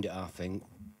people ruined it, I think.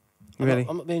 Really?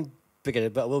 I'm not being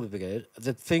big-headed, but I will be big-headed.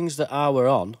 The things that I were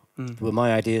on were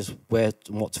my ideas where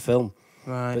and what to film.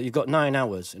 Right. But you've got 9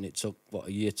 hours, and it took,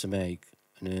 a year to make.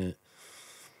 And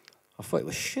I thought it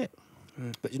was shit.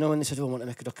 But you know when they said, I want to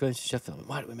make a documentary in Sheffield, I went,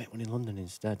 why don't we make one in London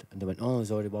instead? And they went,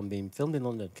 there's already one being filmed in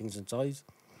London, Kings and Toys.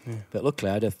 Yeah. But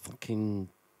luckily I had a fucking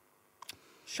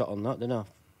shot on that, didn't I?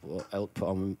 What I put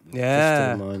on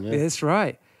yeah. Mine, Yeah, that's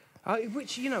right.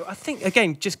 Which, I think,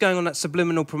 again, just going on that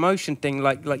subliminal promotion thing,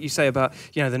 like you say about,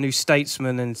 the New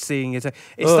Statesman and seeing it. It's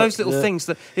those little things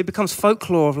that it becomes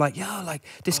folklore of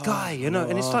this guy, and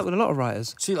it's like with a lot of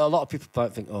writers. See, a lot of people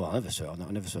might think, I never saw it on that,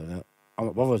 I never saw it on that. I'm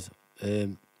not bothered.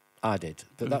 I did.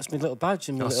 But that's my little badge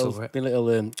and my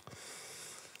little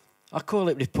I call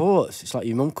it reports. It's like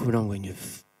your mum coming on when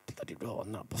you've bloody wrote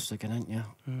on that bus again, ain't you?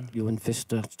 You and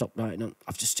Fista, stop writing on.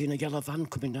 I've just seen a yellow van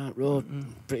coming down the road.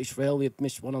 British Railway,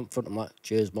 missed one on front. I'm like,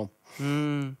 cheers, mum.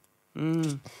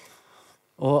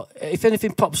 Or if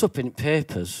anything pops up in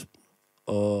papers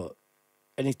or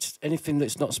anything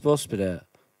that's not supposed to be there,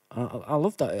 I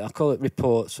love that. I call it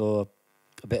reports or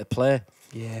a bit of play.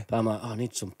 Yeah. But I'm like, I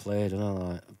need some play, don't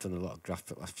I? I've done a lot of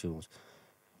graphic last few months.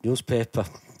 Newspaper.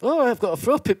 I've got a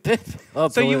throw pit paper.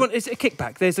 So you want, it's a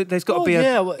kickback. There's got to be a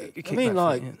kickback.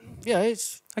 I mean,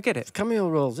 it's... I get it. It's cameo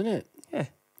roles, isn't it? Yeah.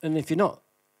 And if you're not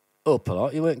up a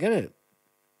lot, you won't get it.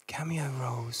 Cameo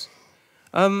roles.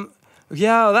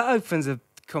 Yeah, that opens a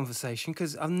conversation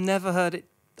because I've never heard it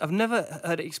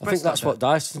expressed. I think that's what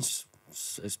Dyson's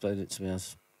explained it to me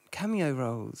as. Cameo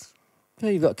roles. Yeah,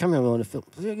 you've got a cameo role in a film.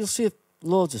 You'll see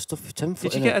loads of stuff for 10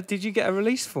 foot. Did you get a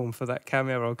release form for that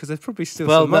cameo role? Because there's probably still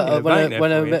some money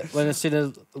when I seen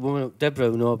a woman,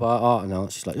 Deborah, who know about art and all,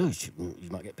 she's like, you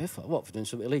might get paid for what, for doing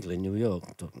something illegal in New York?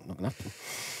 Not gonna happen.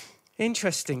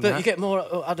 Interesting. But you get more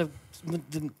out of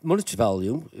the monetary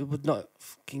value. It would not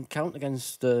fucking count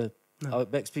against how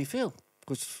it makes me feel.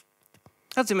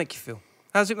 How does it make you feel?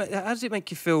 How does it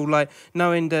make you feel like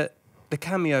knowing that the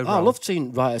cameo role? I love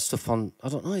seeing writer stuff on. I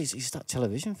don't know. It's that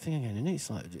television thing again, isn't it? It's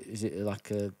like, is it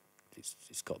like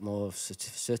it's got more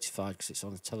certified because it's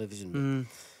on the television.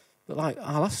 But like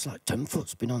our last 10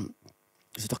 foot's been on.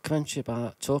 There's a documentary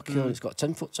about Tokyo and it's got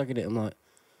 10 foot tag in it. I'm like,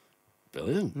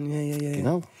 brilliant. Yeah. You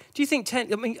know. Do you think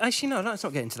 10? I mean, actually, no. Let's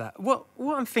not get into that. What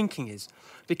I'm thinking is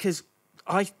because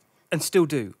I still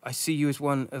do. I see you as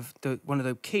one of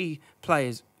the key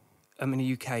players in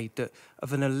the UK that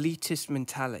of an elitist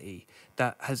mentality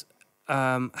that has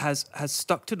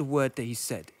stuck to the word that he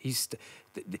said.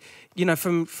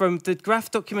 From the Graff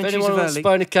documentaries anyone of wants early.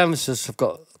 Spiny canvases, I've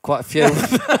got quite a few. By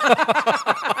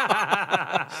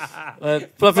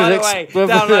the way,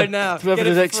 download now. We're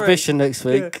having an exhibition next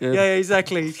week. Yeah,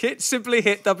 exactly. Simply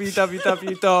hit www.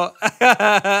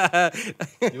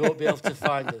 You won't be able to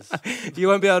find us. You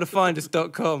won't be able to find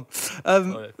us.com.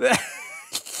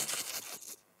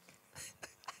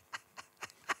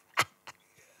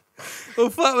 Well,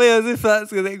 fuck me as if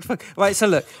that's gonna right. So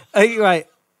look, right,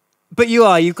 but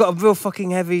you've got a real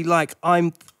fucking heavy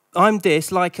I'm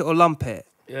this, like it or lump it.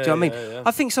 Do you know what I mean? Yeah.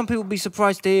 I think some people would be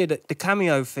surprised to hear that the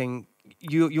cameo thing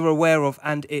you're aware of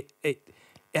and it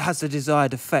has the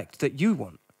desired effect that you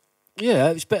want. Yeah,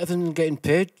 it's better than getting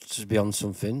paid to be on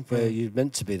something where you're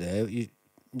meant to be there. You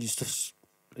just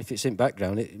if it's in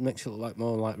background, it makes it look like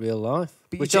more like real life,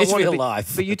 which is real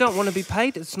life. But you don't want to be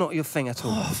paid. It's not your thing at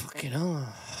all. Oh fucking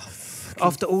hell!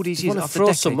 After all these years, want to after throw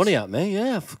decades. some money at me,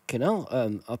 yeah, fucking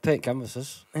hell. I paint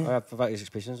canvases. I have various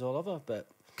exhibitions all over, but...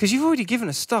 Because you've already given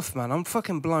us stuff, man. I'm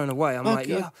fucking blown away. I'm like,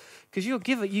 Okay. yeah. Because you're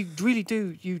giver. You really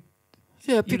do. You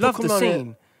people love come the around here.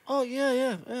 scene. Oh,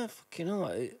 yeah, fucking hell.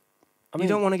 I mean, You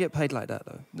don't want to get paid like that,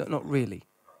 though. Not really.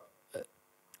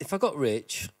 if I got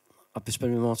rich, I'd be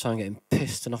spending more time getting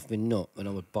pissed and off my nut than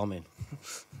I would bombing.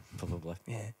 Probably.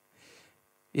 Yeah.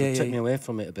 It'd take me away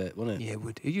from it a bit, wouldn't it? Yeah, it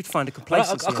would. You'd find a I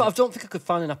complacency. in it. don't think I could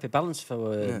find an happy balance if I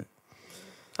were... Yeah.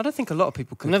 I don't think a lot of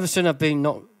people I've could. never seen I've been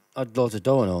not had loads of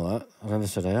dough and all that. I've never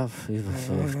said I have either,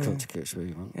 so I've got to get it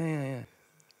you want. Yeah.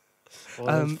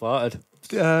 Farted.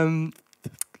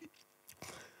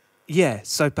 Yeah,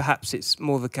 so perhaps it's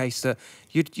more the case that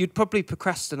you'd probably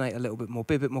procrastinate a little bit more,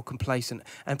 be a bit more complacent,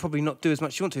 and probably not do as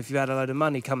much as you want to if you had a load of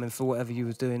money coming for whatever you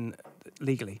was doing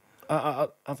legally.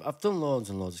 I've done loads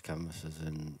and loads of canvases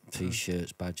and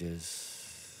T-shirts,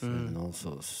 badges, and all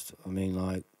sorts of stuff. I mean,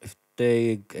 like, if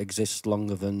they exist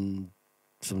longer than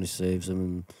somebody saves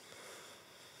them,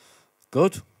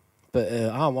 good. But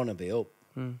I want to be up.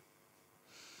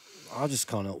 I just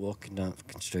can't help walking down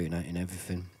fucking street night in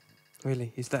everything.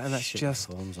 Really? Is that, and that's Shit, just...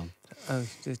 my phone's on. Oh,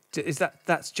 is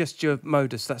that's just your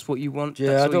modus? That's what you want? Yeah,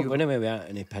 That's I all don't you- go anywhere without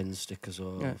any pen stickers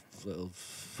or Yeah. little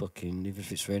fucking... Even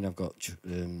if it's rain, I've got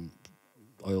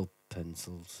oil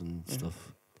pencils and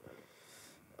stuff.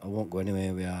 I won't go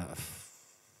anywhere without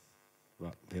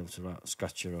be able to write a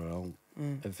scratcher or all.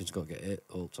 Everything's got to get hit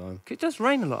all the time. It does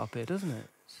rain a lot up here, doesn't it?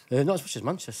 Not as much as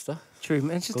Manchester. True,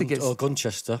 Manchester gets... Or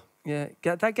Gunchester. Yeah,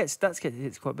 that gets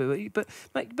it's quite big. But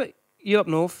mate, but you up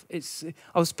north, it's...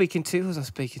 I was speaking to... Who was I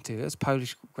speaking to? It was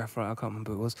Polish Graff, right? I can't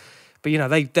remember who it was. But, you know,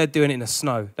 they're doing it in the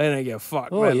snow. They don't give a fuck.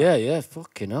 Oh, man. yeah.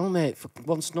 Fucking hell, mate. Fucking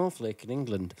one snowflake in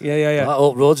England. Yeah. Like,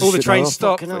 all roads All the shit trains now.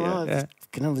 stop. Fucking hell, Yeah.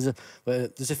 fucking hell,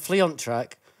 there's a flea on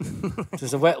track.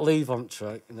 There's a wet leave on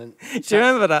track. And then Do you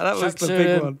remember that? That was the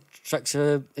big one. Tracks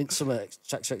are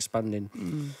expanding.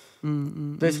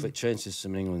 Basically, train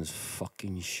system in England is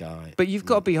fucking shy. But you've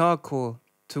got to be hardcore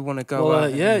to want to go Well,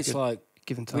 out. yeah, and it's give- like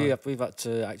given time. we've had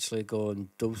to actually go and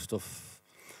do stuff.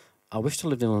 I wish I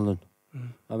lived in London.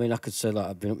 I mean, I could say like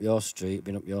I've been up your street,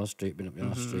 been up your street, been up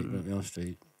your street, been up your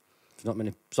street. There's not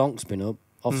many. Zonk's been up.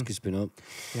 Ofsky's been up.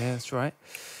 Yeah, that's right.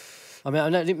 I mean, I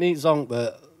didn't meet Zonk,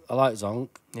 but I like Zonk.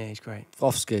 Yeah, he's great.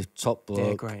 Ofsky, top bloke.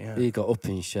 Yeah, great, yeah. He got up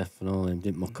in Sheff and all him,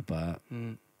 didn't muck about.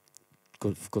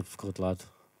 Good lad.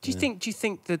 Do you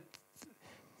think that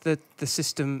the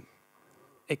system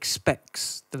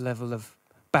expects the level of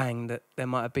bang that there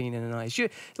might have been in the 90s?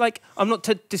 Like, I'm not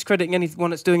discrediting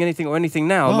anyone that's doing anything or anything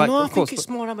now. Oh, like, no, I of course, think it's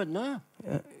more hammered now.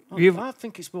 you've- I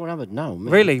think it's more hammered now.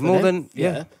 mate, Really? for More them, than...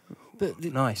 Yeah. But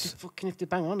Nice. fucking if they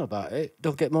bang on about it,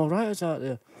 they'll get more writers out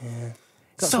there. Yeah.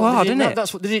 That's So what they hard, did isn't now. it?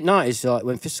 That's what they did 90s. Like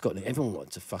when Fista got nicked, everyone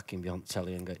wanted to fucking be on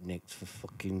telly and get nicked for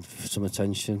some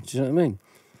attention. Do you know what I mean?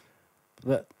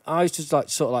 But I used to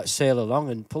sort of sail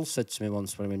along, and Paul said to me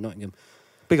once when I'm in Nottingham,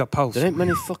 Big up Pulse. there ain't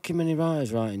many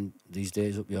writers writing these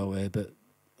days up your way, but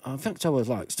in fact I was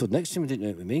stood next to him and didn't know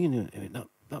it with me, and he went,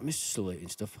 that Mr. still eating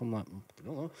stuff. I'm like, I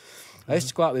don't know. I used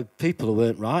to go out with people who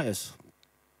weren't writers,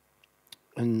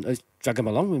 and I used to drag them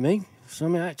along with me. So I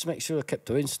mean, I had to make sure I kept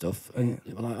doing stuff, and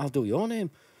they were like, I'll do your name.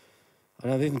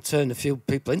 And I've even turned a few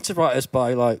people into writers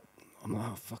by I'm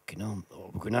like, oh, fucking hell,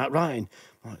 we're going out writing.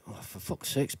 I'm like, oh, for fuck's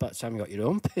sake, by the time you got your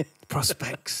own pen.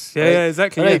 Prospects. Yeah,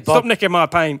 exactly. Hey, Yeah. Bob. Stop nicking my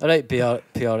paint. I hate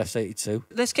PRS 82.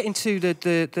 Let's get into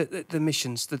the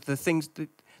missions, the things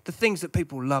that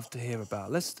people love to hear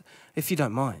about. If you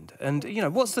don't mind. And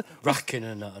what's the Racking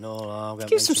and that and all.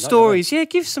 give some stories? Yeah,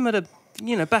 give some of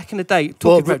the back in the day.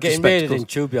 Talking Well, getting retrospect, raided in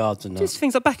tube yards and that. just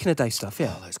things like back in the day stuff.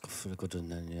 Yeah. Oh, let's go for the good one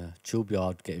then, yeah. Tube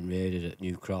yard getting raided at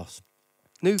New Cross.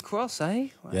 New Cross, eh?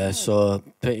 Wow. Yeah, so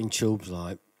pitting tubes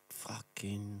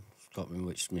fucking... Got me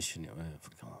which mission it was.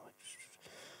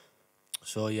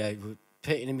 So, yeah, we're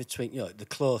pitting in between, the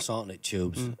close, aren't it,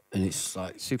 tubes? And it's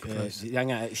Super close. They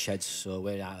hang out at sheds, so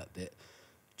we're out a bit.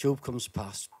 Tube comes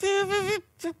past.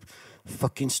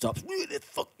 Fucking stops.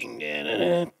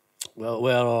 Well,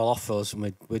 we're all off us,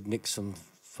 and we'd nick some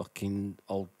fucking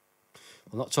old...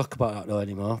 We'll not talk about that, though,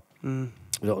 anymore. We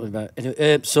don't know about...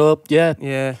 Anyway, so, yeah.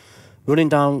 Yeah. Running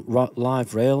down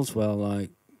live rails while,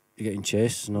 you're getting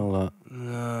chased and all that.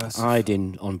 No,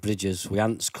 Hiding on bridges with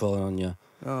ants crawling on you.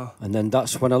 Oh. And then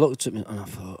that's when I looked at me and I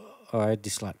thought, I had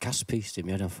this cast piece in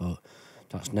my head. I thought,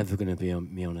 that's never going to be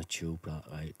me on a tube,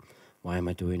 right? Why am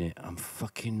I doing it? I'm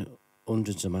fucking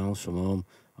hundreds of miles from home,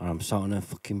 and I'm sat on a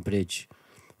fucking bridge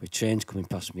with trains coming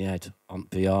past my head on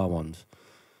PR ones.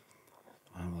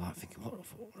 And I'm thinking, what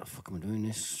the fuck am I doing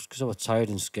this? Because I was tired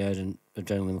and scared and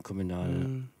adrenaline was coming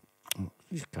down.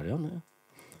 Just carry on there.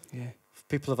 Yeah.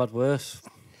 People have had worse.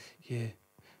 Yeah,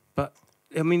 but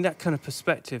I mean that kind of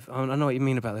perspective. I know what you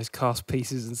mean about those cast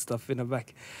pieces and stuff in the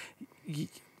back.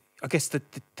 I guess the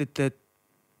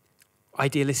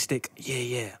idealistic.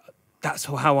 Yeah. That's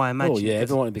how I imagine. Oh yeah,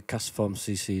 everyone wanted to be cast from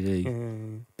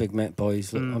CCD. Big Met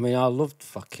Boys. I mean, I loved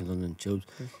fucking London Tubes.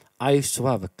 I used to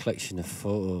have a collection of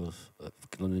photos of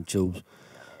fucking London Tubes,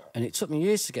 and it took me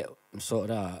years to get them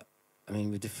sorted out. I mean,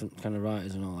 with different kind of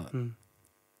writers and all that.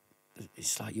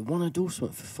 It's like you want to do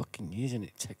something for fucking years, and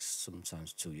it takes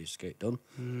sometimes 2 years to get it done.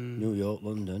 New York,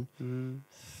 London,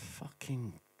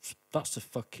 fucking. That's a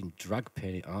fucking drag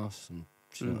pain in the arse, and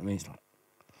do you know what I mean? It's like,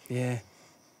 yeah.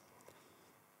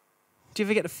 Do you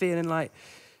ever get the feeling like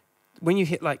when you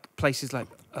hit like places like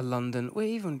London, or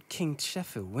even King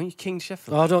Sheffield? When you King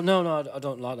Sheffield, I don't know. No, I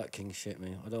don't like that king shit,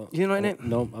 man. I don't. You know what I mean?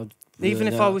 No, even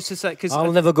if I was to say, because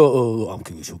I'll never go. Oh, I'm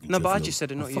King Sheffield. No, but I just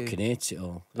said it, not I you. fucking hate it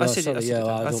all. I said it. Yeah,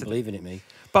 I don't believe in it, me.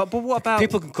 But what about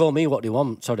people can call me what they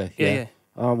want? Sorry. Yeah.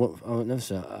 I won't never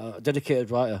say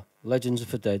dedicated writer. Legends are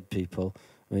for dead people.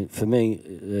 I mean, for me,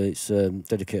 it's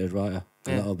dedicated writer.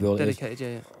 And that'll be all dedicated, it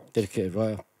is. Dedicated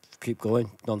writer. Keep going,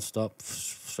 non-stop,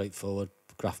 straightforward.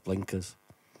 Graph blinkers.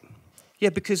 Yeah,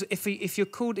 because if you're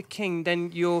called a king,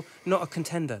 then you're not a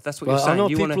contender. That's what you're saying. I know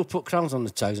you people put crowns on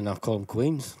the tags and I call them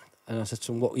queens. And I said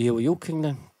to them, "What year were you king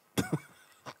then?"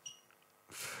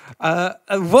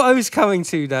 What I was coming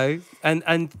to though, and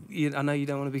I know you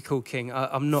don't want to be called king.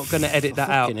 I'm not going to edit that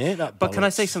out. Hate that but can I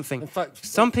say something? In fact,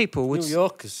 some people would. New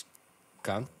Yorkers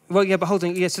can. Well, yeah, but hold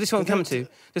on. Yeah, so this one I'm coming to.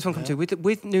 This one I'm coming to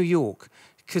with New York,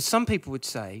 because some people would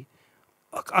say,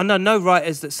 I know no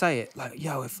writers that say it like,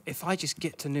 yo, if I just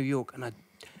get to New York and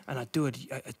I do a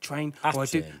train or I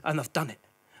do, and I've done it.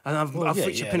 And I've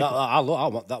reached a pinnacle. I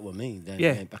want that with me. Then,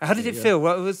 yeah. How did it feel?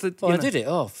 What was the? I did it.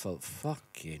 Oh, I felt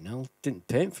fucking hell. Didn't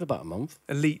paint for about a month.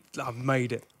 Elite. I've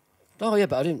made it. Oh yeah,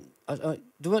 but I didn't.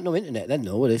 There weren't no internet then,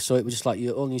 no, were there? So it was just like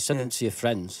you only sent them to your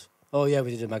friends. Oh yeah,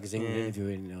 we did a magazine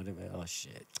interviewing, didn't we? Oh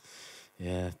shit.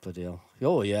 Yeah, bloody hell.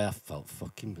 Oh yeah, I felt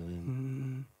fucking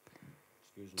brilliant.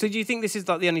 So do you think this is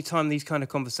like the only time these kind of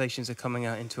conversations are coming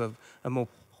out into a more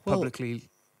publicly?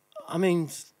 I mean,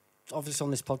 obviously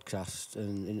on this podcast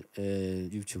and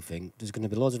YouTube thing, there's going to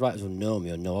be loads of writers who know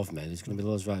me or know of me. There's going to be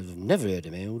loads of writers who've never heard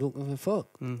of me who don't give a fuck.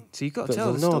 So you've got to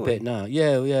tell the story. story. A bit now.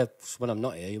 Yeah. When I'm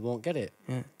not here, you won't get it.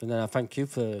 Yeah. And then I thank you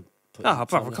for.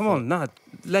 Brother, come on,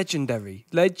 legendary.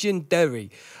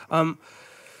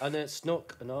 And then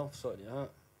Snook and all sorted it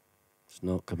out.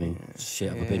 Snook, I mean, shit,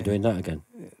 have we been doing that again?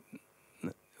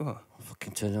 What?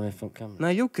 Fucking turn away from camera. No,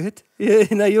 you're good. Yeah,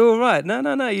 no, you're all right.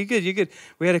 No, you're good.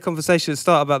 We had a conversation at the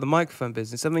start about the microphone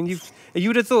business. I mean, you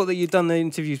would have thought that you'd done the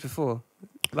interviews before,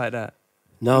 like that.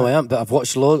 No, I haven't, but I've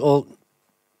watched all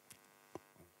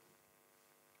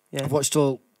Yeah. I've watched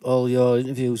all your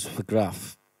interviews for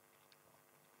Graff.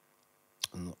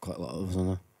 And not quite a lot of others on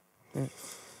there. Yeah.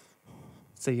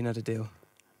 So you know the deal.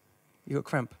 You got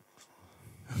cramp?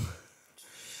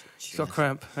 You got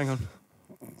cramp. Hang on.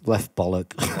 Left bollock.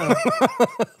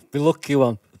 Be lucky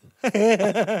one.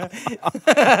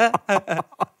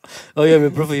 Oh yeah, my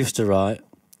brother used to write.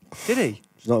 Did he?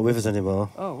 He's not with us anymore.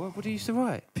 Oh, what did he used to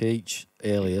write? Peach,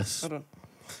 alias. Hold on.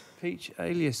 Peach,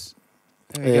 alias.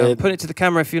 There we go. Put it to the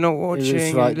camera if you're not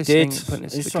watching or listening. Put it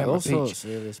to the camera. Peach.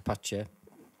 Alias, Patcher.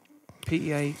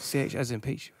 P-A-C-H, as in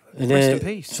peach. And, rest in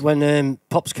peace. When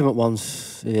Pops came up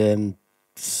once,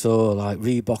 saw like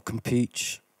Reebok and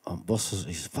Peach on buses.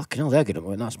 He's fucking hell, they're getting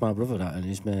up. That's my brother, that, and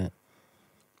his mate.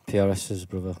 PRS's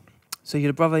brother. So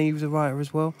your brother, he was a writer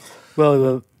as well?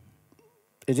 Well,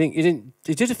 he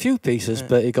did a few pieces,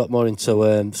 but he got more into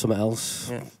something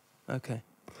else. Yeah. Okay.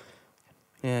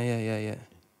 Yeah.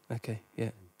 Okay.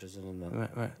 Yeah. Prison and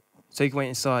that. Right. So you can wait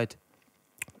inside.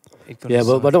 Yeah,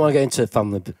 well, I don't want to get into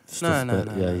family stuff.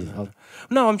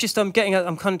 No. I'm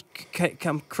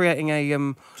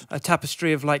creating a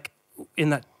tapestry of like in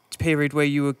that period where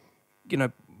you were,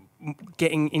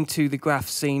 getting into the Graff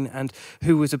scene and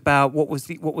who was about, what was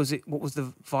the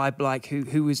vibe like,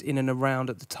 who was in and around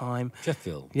at the time.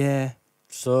 Sheffield. Yeah.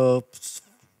 So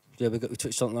we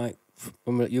touched on like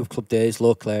when we were at youth club days,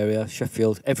 local area,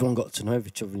 Sheffield. Everyone got to know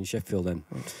each other in Sheffield then.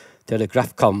 They had a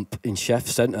Graff comp in Sheff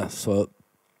Centre, so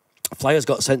flyers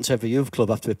got sent to every youth club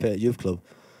after we played at youth club.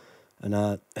 And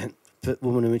the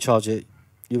woman in charge at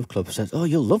youth club said, "Oh,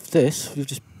 you'll love this. We've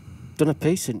just done a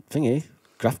piece in thingy,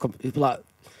 Graff comp." We're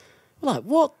like,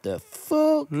 what the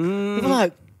fuck? We were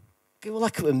like it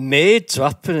was made to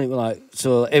happen. It was like,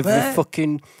 so every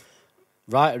fucking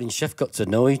writer in Sheff got to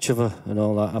know each other and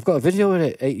all that. I've got a video of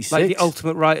it, 86. Like the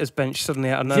ultimate writer's bench suddenly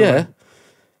out of nowhere.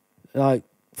 Yeah. Like,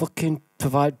 fucking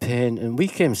provide pain. And we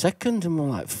came second and we're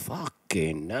like,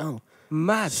 fucking hell.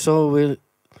 Mad. So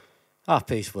our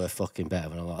piece were fucking better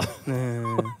than a lot.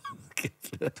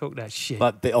 Talk that shit.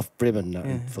 Like bit off brim and that,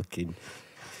 and fucking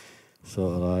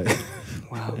sort of like.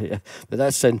 Wow. Yeah, but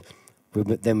that's then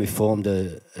we formed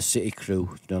a city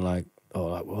crew. You know, like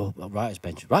writers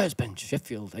bench,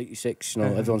 Sheffield '86. You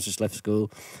know, everyone's just left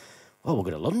school. Oh, we're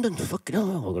going to London. Fucking hell,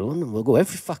 we're going to London. We'll go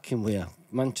every fucking where.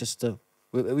 Manchester.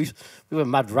 We were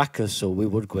mad rackers, so we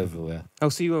would go everywhere. Oh,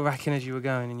 so you were racking as you were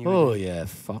going, and you. Oh yeah,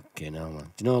 fucking hell,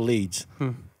 man. Do you know Leeds?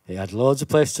 It had loads of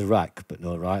places to rack, but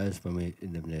no writers when we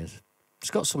in them days. It's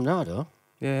got some now, though.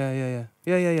 Yeah.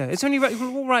 It's only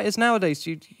all writers nowadays.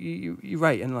 You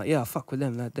rate and like, yeah, fuck with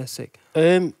them. They're sick.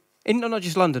 In not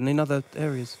just London, in other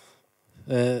areas.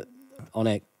 On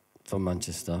it from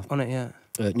Manchester. On it, yeah.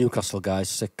 Newcastle guys,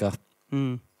 sicker.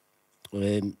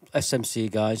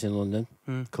 SMC guys in London.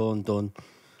 Corn done.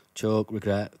 Choke,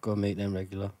 regret. Go and meet them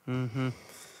regular.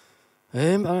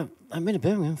 I've been a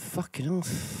Birmingham fucking hell,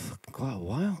 quite a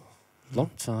while. Long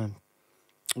time.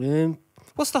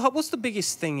 What's the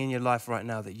biggest thing in your life right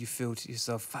now that you feel to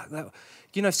yourself, fuck that?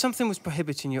 You know, if something was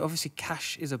prohibiting you, obviously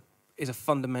cash is a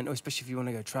fundamental, especially if you want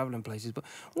to go travelling places. But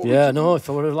if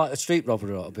I were like a street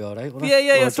robber, it'd be all right.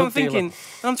 Yeah, that's what I'm thinking.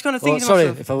 I'm just kind of thinking. Sorry,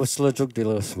 if I was still a drug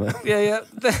dealer or something. Yeah.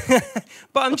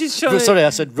 But I'm just trying. Sorry, I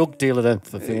said drug dealer then.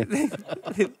 For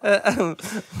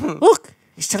Look.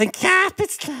 He's selling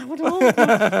carpets now.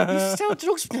 He's selling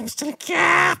drugs, but he's selling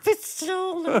carpets.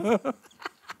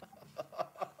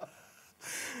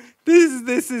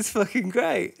 This is fucking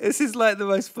great. This is like the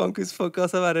most bonkers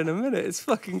podcast I've had in a minute. It's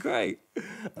fucking great.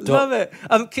 Love it.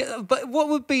 But what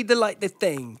would be the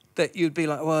thing that you'd be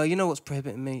like, well, you know what's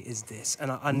prohibiting me is this,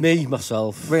 and me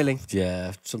myself. Really?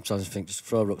 Yeah. Sometimes I think just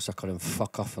throw a rucksack on and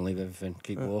fuck off and leave everything.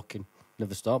 Keep walking.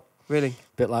 Never stop. Really?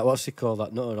 Bit like what's he called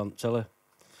that nutter on telly?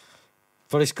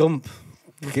 Forrest Gump.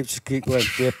 Keep going.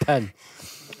 Be a pen.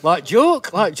 Like joke.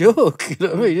 You know what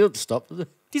I mean? You don't stop, does it?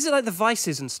 These are like the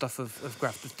vices and stuff of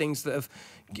Graff, the things that have,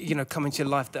 come into your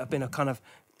life that have been a kind of,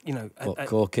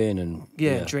 cocaine and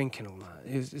drink and all that.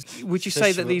 Would you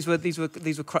say that these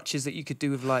were crutches that you could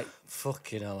do with like?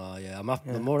 Fucking hell, yeah.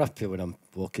 I'm more happy when I'm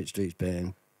walking streets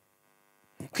paying.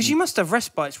 Because you must have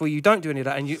respites where you don't do any of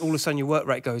that, and all of a sudden your work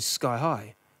rate goes sky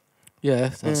high. Yeah,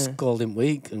 that's Golden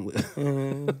Week. And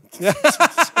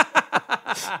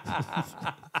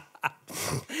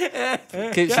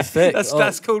keeps you fit.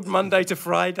 That's called Monday to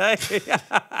Friday.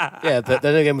 Yeah, but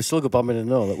then again, we still go bombing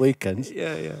and all at weekends.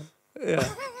 Yeah.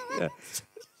 Well,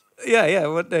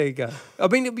 there you go. I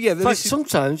mean, yeah.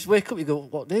 Sometimes you wake up, you go,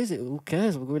 "What day is it? Who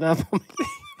cares? We're going out bombing."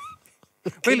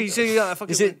 Really? So you like,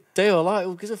 is it day or night?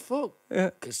 Who gives a fuck? Yeah.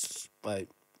 Because I've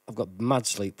got mad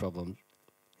sleep problems.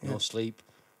 No sleep,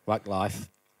 whack life.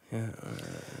 Yeah.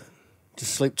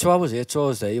 Just sleep 2 hours here, 2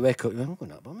 hours there. You wake up, you're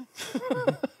going out bombing.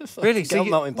 Really? So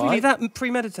really that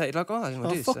premeditated? Like, I don't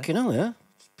want to do this. Fucking hell, yeah.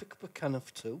 Just pick up a can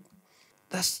of two.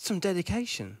 That's some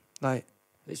dedication. Like,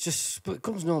 it's just, but it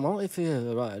comes normality for you,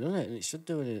 the writer, doesn't it? And it should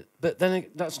do it. But then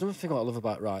that's another thing I love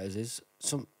about writers is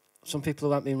some people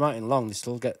who haven't been writing long,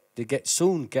 they get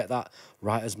that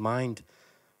writer's mind,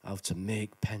 how to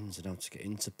make pens and how to get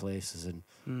into places, and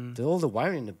all the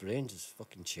wiring in the brain just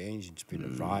fucking changing to being a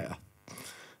writer.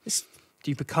 Do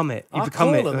you become it? I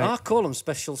call them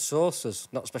special sources,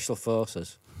 not special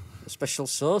forces. Special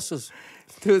sources.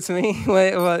 Do it to me.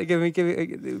 Wait, give me.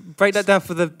 Break that down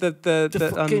for the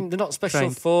they're not special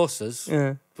trained forces,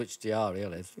 Yeah. which they are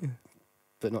really,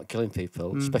 but not killing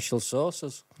people. Special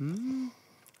sources.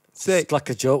 Sick. It's like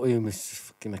a joke where you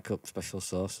fucking make up special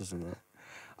sources and that.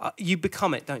 You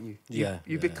become it, don't you?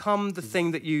 You become the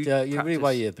thing that you. Yeah, you practice.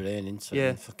 rewire your brain into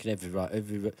Yeah. fucking every.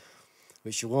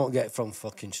 Which you won't get from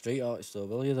fucking street artists, though,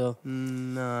 will you? Though,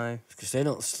 no, because they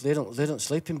don't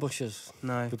sleep in bushes.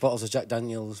 No, with bottles of Jack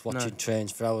Daniels, watching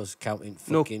trains for hours, counting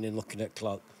fucking and looking at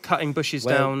clock, cutting bushes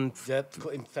down. Yeah,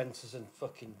 cutting fences and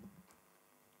fucking.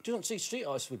 Do you not see street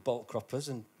artists with bolt croppers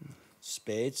and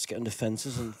spades getting the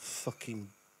fences and fucking?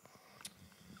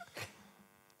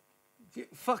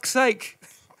 Fuck's sake!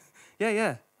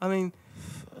 Yeah. I mean,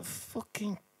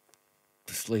 fucking.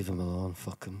 Just leave them alone.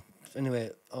 Fuck them. Anyway,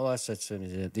 all I said to him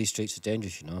is these streets are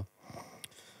dangerous, you know.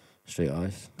 Street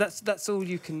eyes. That's all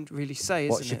you can really say,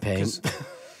 isn't it? Watch your paint.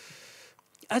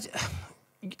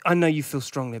 I know you feel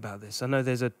strongly about this. I know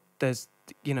there's an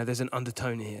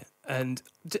undertone here, and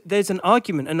there's an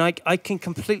argument, and I can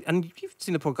completely. And you've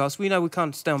seen the podcast. We know we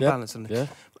can't stay on balance on this.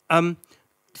 Yeah.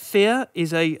 Fear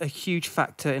is a huge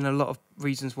factor in a lot of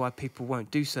reasons why people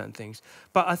won't do certain things.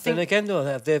 But I think... And again,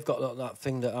 though, they've got that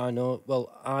thing that I know...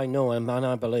 Well, I know and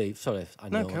I believe... Sorry, I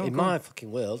know. In my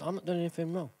fucking world, I'm not doing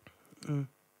anything wrong.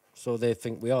 So they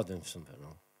think we are doing something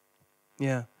wrong.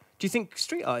 Yeah. Do you think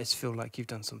street artists feel like you've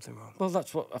done something wrong? Well,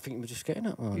 that's what I think we're just getting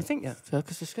at. Right? You think, yeah?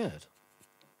 Because they're scared.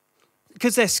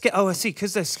 Because they're scared. Oh, I see.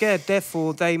 Because they're scared,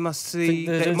 therefore they must see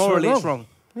that morally it's wrong.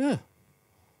 Yeah.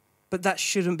 But that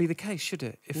shouldn't be the case, should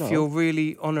it? If No. you're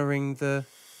really honouring the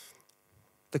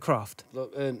craft.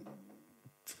 Look, I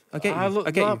get you.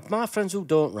 I get you. My friends who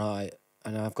don't write,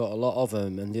 and I've got a lot of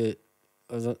them, and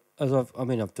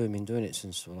I've been doing it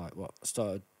since I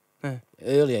started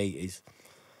early 80s,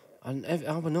 and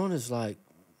I was known as like,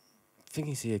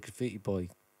 thinking he's a graffiti boy.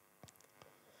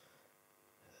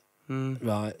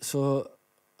 Right, so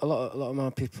a lot of my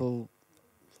people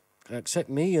accept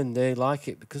me and they like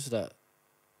it because of that,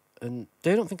 and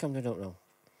they don't think I'm doing it wrong.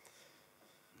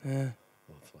 Yeah.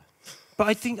 But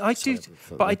I think I do.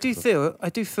 But I do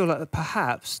feel like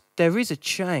perhaps there is a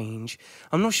change.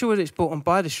 I'm not sure whether it's brought on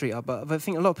by the street art, but I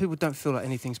think a lot of people don't feel like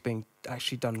anything's being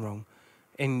actually done wrong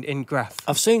in Graff.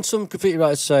 I've seen some graffiti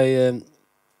writers say,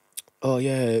 "Oh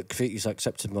yeah, graffiti's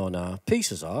accepted more now.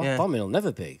 Pieces are. Yeah. Bombing will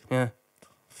never be. Yeah.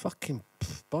 Fucking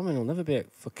bombing will never be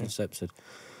fucking accepted."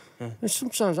 Yeah. And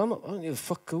sometimes I don't give a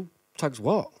fuck who tags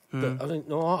what. But I don't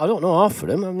know half of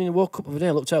them. I mean, I woke up the other day,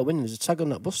 I looked out the window, there's a tag on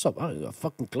that bus stop. I don't got a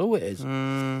fucking clue what it is.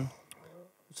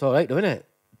 It's all right, though, innit?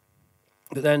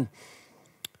 But then,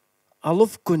 I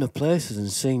love going to places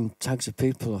and seeing tags of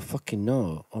people I fucking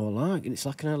know or like. And it's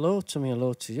like an hello to me,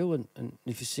 hello to you. And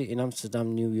if you see it in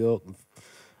Amsterdam, New York,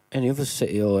 any other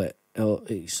city,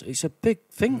 it's a big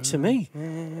thing to me.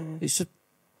 It's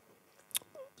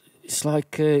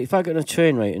like if I get on a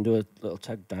train, right, and do a little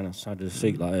tag down outside of the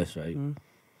seat like this, right,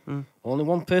 only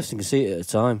one person can see it at a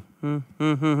time.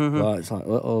 Right, it's like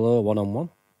hello, one-on-one.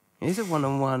 Is it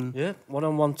one-on-one? Yeah,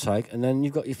 one-on-one tag, and then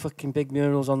you've got your fucking big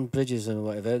murals on bridges and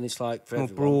whatever, and it's like for more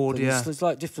everyone. broad, But yeah. There's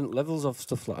like different levels of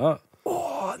stuff like that.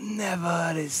 Oh, never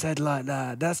heard it said like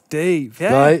that. That's deep.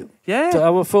 Yeah. Right? Yeah. So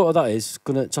our photo of that is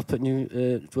going to top at New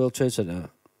World Trade Centre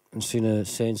and seen a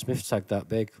Shane Smith tag that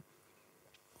big,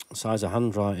 size of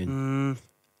handwriting,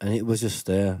 and it was just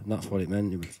there, and that's what it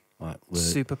meant. It was like word.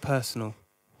 Super personal.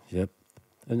 Yep.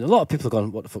 And a lot of people have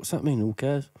gone, "What the fuck's that mean? Who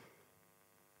cares?"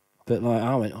 But like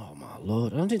I went, "Oh my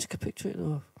lord!" I didn't take a picture of it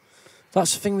though.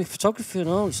 That's the thing with photography and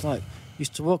all. It's like you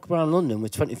used to walk around London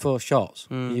with 24 shots,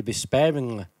 and you'd be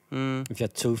sparingly. If you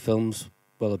had 2 films,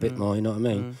 well, a bit more. You know what I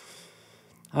mean?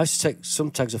 I used to take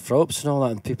some tags of throw-ups and all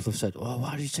that, and people have said, "Oh,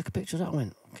 why did you take a picture of that?" I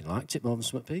went, "I liked it more than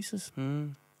some pieces."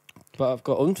 But I've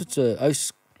got hundreds of. I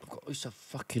used to have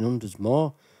fucking hundreds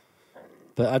more.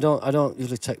 But I don't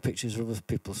usually take pictures of other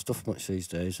people's stuff much these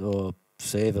days, or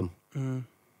save them.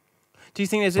 Do you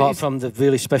think there's apart from the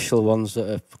really special ones that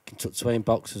are fucking tucked away in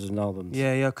boxes and albums?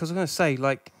 Yeah. Because I'm going to say,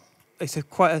 like, it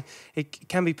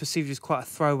can be perceived as quite a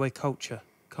throwaway culture,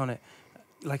 can't it?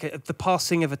 Like the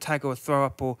passing of a tag or a throw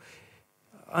up, or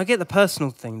I get the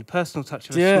personal thing, the personal touch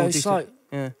of a small it's decent,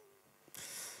 like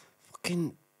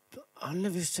fucking. I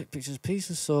never used to take pictures of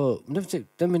pieces, so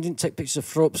then we didn't take pictures of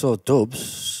throw-ups or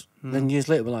dubs. Then years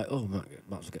later, we're like, "Oh, might as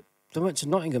well get." Then went to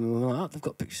Nottingham and we were like, "Oh, they've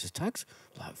got pictures of tags."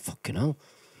 Like, fucking hell.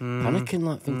 Panicking,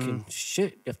 like thinking,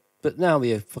 shit. But now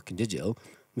we're fucking digital,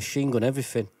 machine gun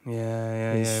everything.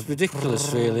 Yeah. It's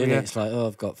ridiculous, really, isn't it? It's like,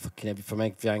 I've got fucking everything from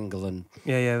every angle and.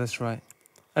 Yeah, that's right.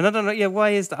 And I don't know,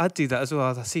 why is that? I do that as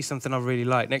well. I see something I really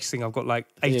like. Next thing, I've got like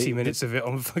 80 minutes of it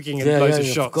on fucking loads of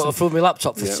shots. I've got to fill my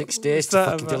laptop for 6 days to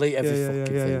fucking delete every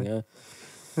fucking thing.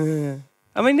 Yeah.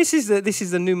 I mean, this is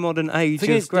the new modern age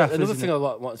of Graff. Another thing I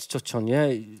want to touch on,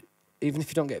 even if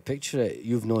you don't get a picture of it,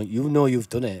 you know you've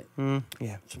done it.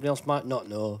 Yeah. Somebody else might not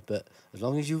know, but as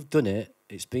long as you've done it,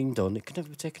 it's been done. It can never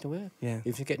be taken away. Yeah. Even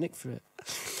if you get nicked for it.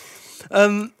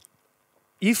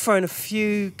 You've thrown a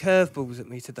few curveballs at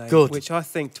me today, Good. which I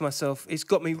think to myself, it's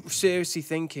got me seriously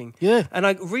thinking. Yeah. And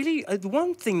I really, the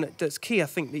one thing that's key, I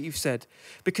think, that you've said,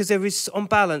 because there is, on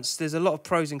balance, there's a lot of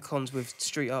pros and cons with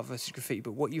street art versus graffiti,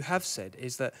 but what you have said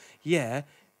is that,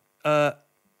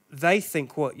 they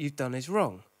think what you've done is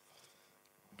wrong.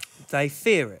 They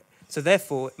fear it. So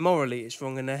therefore, morally, it's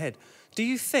wrong in their head. Do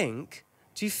you think,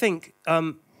 in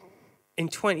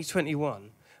 2021,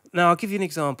 now I'll give you an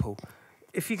example.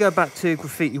 If you go back to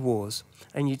Graffiti Wars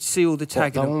and you'd see all the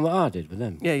tagging... That one that I did with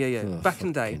them? Yeah. Oh, back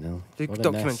in the day, the what a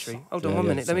documentary. mess. Hold on 1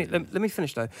 minute. Let me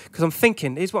finish though, because I'm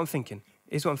thinking. Here's what I'm thinking.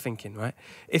 Right?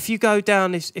 If you go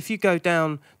down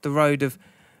the road of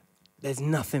there's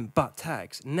nothing but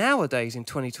tags nowadays in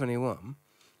 2021,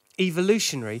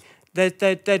 evolutionary.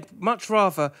 They'd much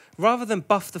rather than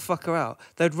buff the fucker out,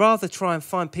 they'd rather try and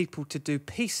find people to do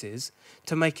pieces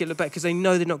to make it look better because they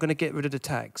know they're not going to get rid of the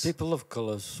tags. People love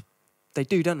colours. They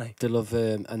do, don't they? They love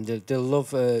and they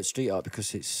love street art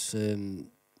because it's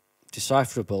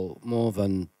decipherable more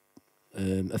than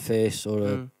a face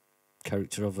or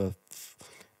character of a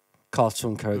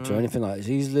cartoon character or anything like that. It's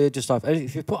easily just like,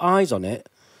 if you put eyes on it,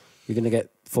 you're going to get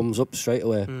thumbs up straight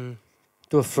away.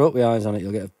 Do a throat with eyes on it,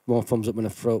 you'll get more thumbs up than a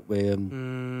throat with...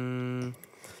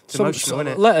 It's emotional,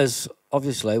 isn't it? Letters,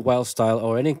 obviously, wild style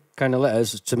or any kind of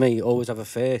letters, to me, always have a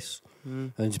face.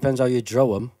 And it depends how you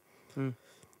draw them.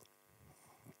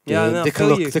 Yeah, they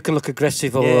can look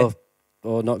aggressive or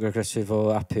not aggressive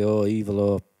or happy or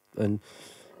evil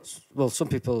well, some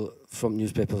people from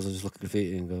newspapers just look at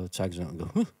graffiti and go tags on it and go,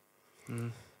 huh.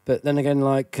 But then again,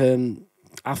 like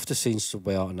after seeing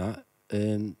Subway Art and that,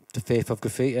 The Faith of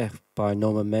Graffiti by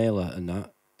Norman Mailer and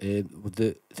that, there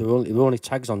were only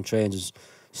tags on trains as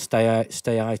stay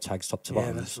eye tags top to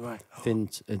bottom. Yeah, that's right.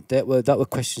 That were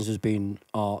questions as being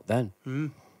art then.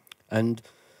 And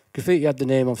graffiti had the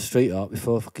name of street art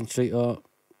before fucking street art.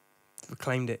 They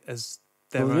claimed it as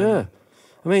their Well, own. yeah.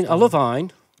 I mean, I love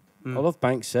Hine. I love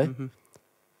Banksy.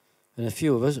 And a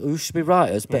few of us who should be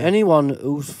writers, but anyone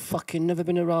who's fucking never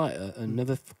been a writer and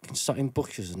never fucking sat in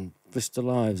bushes and risked their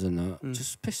lives and that,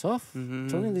 just piss off.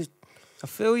 I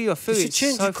feel you. It's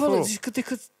Change so the colour. fraught. They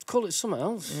could call it something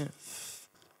else. Yeah.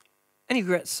 Any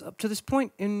regrets up to this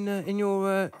point in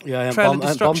your Yeah, I trail of ain't bombed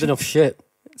destruction? enough shit.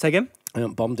 Say again? I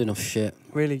ain't bombed enough shit.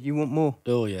 Really? You want more?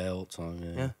 Oh yeah, all the time.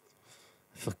 Yeah.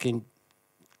 Fucking.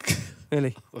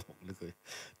 Really?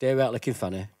 Day we out looking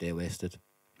funny, day wasted.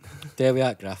 Day we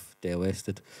out Graff, day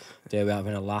wasted. Day we out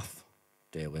having a laugh,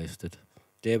 day wasted.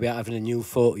 Day we out having a new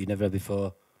photo you never had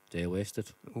before, day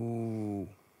wasted. Ooh.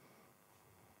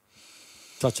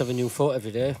 Try to have a new photo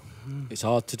every day. It's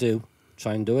hard to do.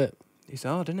 Try and do it. It's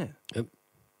hard, isn't it? Yep.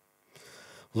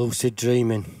 Lucid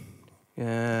dreaming.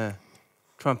 Yeah.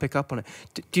 Try and pick up on it.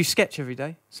 Do you sketch every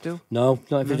day still? No,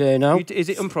 not every day now. Is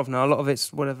it improv now? A lot of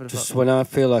it's whatever. Just when I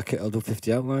feel like it, I'll do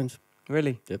 50 outlines.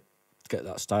 Really? Yep. Get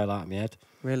that style out of my head.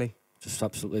 Really? Just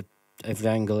absolutely every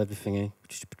angle, everything.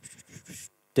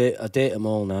 I date them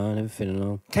all now and everything and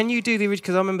all. Can you do the original?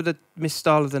 Because I remember the Miss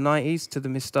Style of the 90s to the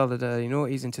Miss Style of the early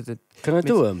noughties into the... Can I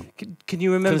do them? Can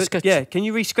you remember? sketch? Yeah, can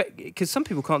you re-sketch? Because some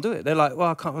people can't do it. They're like, well,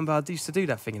 I can't remember. I used to do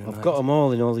that thing in the I've 90s. got them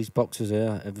all in all these boxes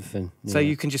here, everything. So yeah.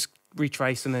 you can just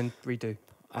retrace and then redo.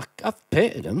 I've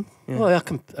painted them. Yeah. Well, I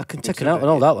can take it out and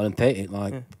all that one and paint it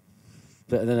like...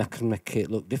 But then I can make it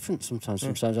look different sometimes.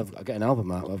 Sometimes I get an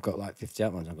album out where I've got like 50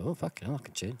 outlines. I go, oh, fucking hell, I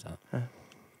can change that.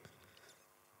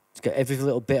 To get every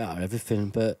little bit out of everything.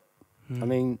 But, I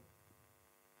mean,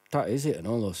 that is it and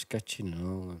all those sketching and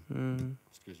all.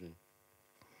 Excuse me.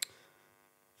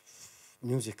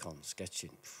 Music on,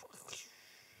 sketching.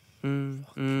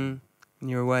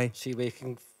 You're away. See where you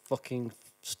can fucking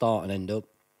start and end up.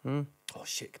 Oh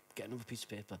shit, get another piece of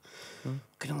paper.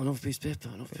 Get on another piece of paper.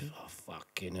 Oh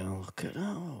fucking hell, look at that.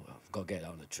 Oh, I've got to get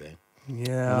that on the train.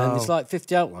 Yeah. And then there's like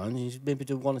 50 outlines, you maybe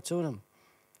do one or two of them.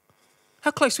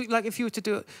 How close, like if you were to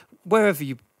do it wherever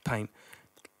you paint,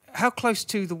 how close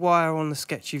to the wire on the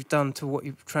sketch you've done to what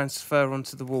you transfer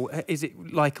onto the wall? Is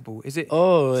it likeable? Is it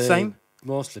same?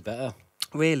 Mostly better.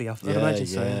 Really? I'd imagine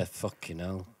so. Yeah, fucking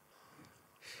hell.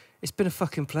 It's been a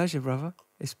fucking pleasure, brother.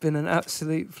 It's been an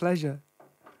absolute pleasure.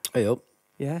 Hey up.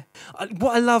 Yeah.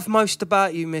 What I love most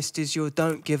about you, Mist, is your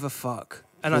don't give a fuck.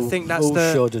 And I think that's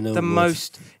the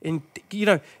most...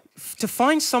 to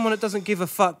find someone that doesn't give a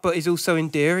fuck but is also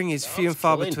endearing is few and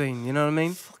far between. You know what I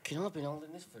mean? Fucking hell, I've been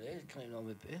holding this for days. Can't even hold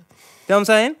my beer. You know what I'm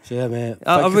saying? Yeah, mate.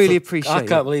 I really appreciate it. I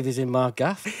can't believe he's in my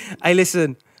gaff. Hey,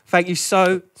 listen. Thank you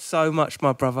so much,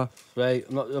 my brother. Right,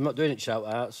 I'm not doing it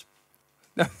shout-outs.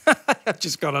 I've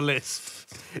just got a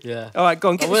list. Yeah. All right, go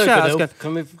on, get the shout-outs.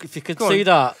 If you could see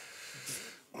that.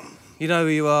 You know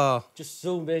who you are. Just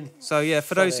zoom in. So, yeah,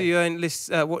 for those of you who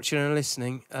ain't watching and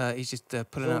listening, he's just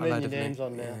pulling out a load of names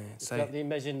on there. It's not been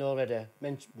mentioned already.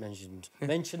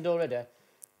 Mentioned already.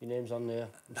 Your name's on there.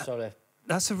 I'm sorry.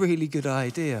 That's a really good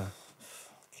idea.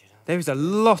 There is a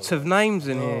lot of names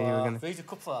in here. You're gonna... Read a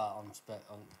couple out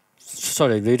on.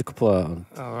 Sorry, read a couple out on.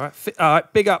 All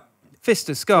right, big up.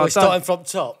 Fista, Scar. We're starting from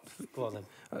top. Go on then.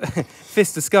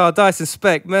 Fista, Scar, Dyson,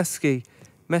 Spec, Messy,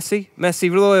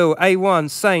 Loyal, A1,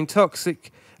 Sane,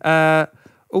 Toxic,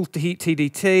 Alter Heat,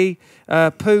 TDT,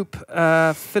 Poop,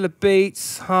 Philip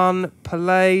Beats, Hun,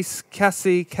 Palace,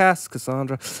 Cassie,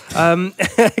 Cassandra,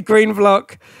 Green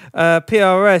Block,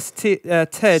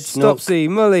 PRS, Ted, Stopsy,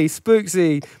 Mully,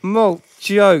 Spooksy, Malt,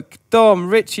 Joke, Dom,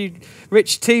 Rich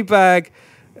Teabag,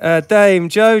 Dame,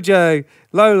 Jojo,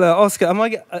 Lola, Oscar.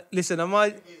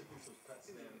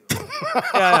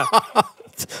 Yeah.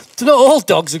 They're not all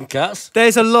dogs and cats.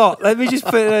 There's a lot. Let me just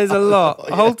put there's a lot.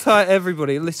 Hold tight,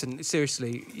 everybody. Listen,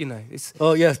 seriously, it's...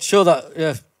 Oh, yeah, show that,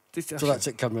 yeah. Show that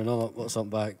to the camera and all that, what's on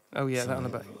the back. Oh, yeah, that on the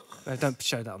back. No, don't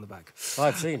show that on the back.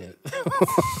 I've seen it.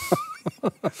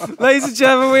 Ladies and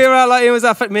gentlemen, we are out like it was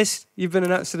Affect Mist. You've been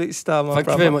an absolute star, my Thank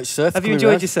brother. you very much, sir. Have you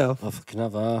enjoyed yourself? I fucking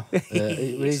have.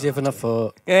 It was easier than I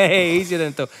thought. Yeah, easier than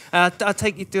I thought. I'll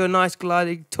take you through a nice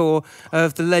gliding tour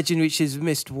of the legend which is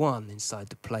Mist1 inside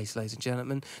the place, ladies and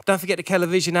gentlemen. Don't forget the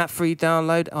Television app, free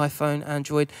download, iPhone,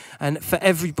 Android. And for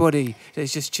everybody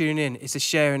that's just tuning in, it's a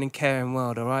sharing and caring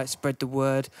world, all right? Spread the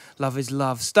word. Love is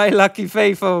love. Stay lucky,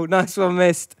 people. Nice one,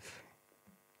 Mist.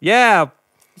 Yeah.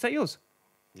 Is that yours?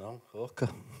 No, okay.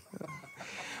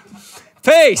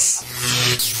 Peace.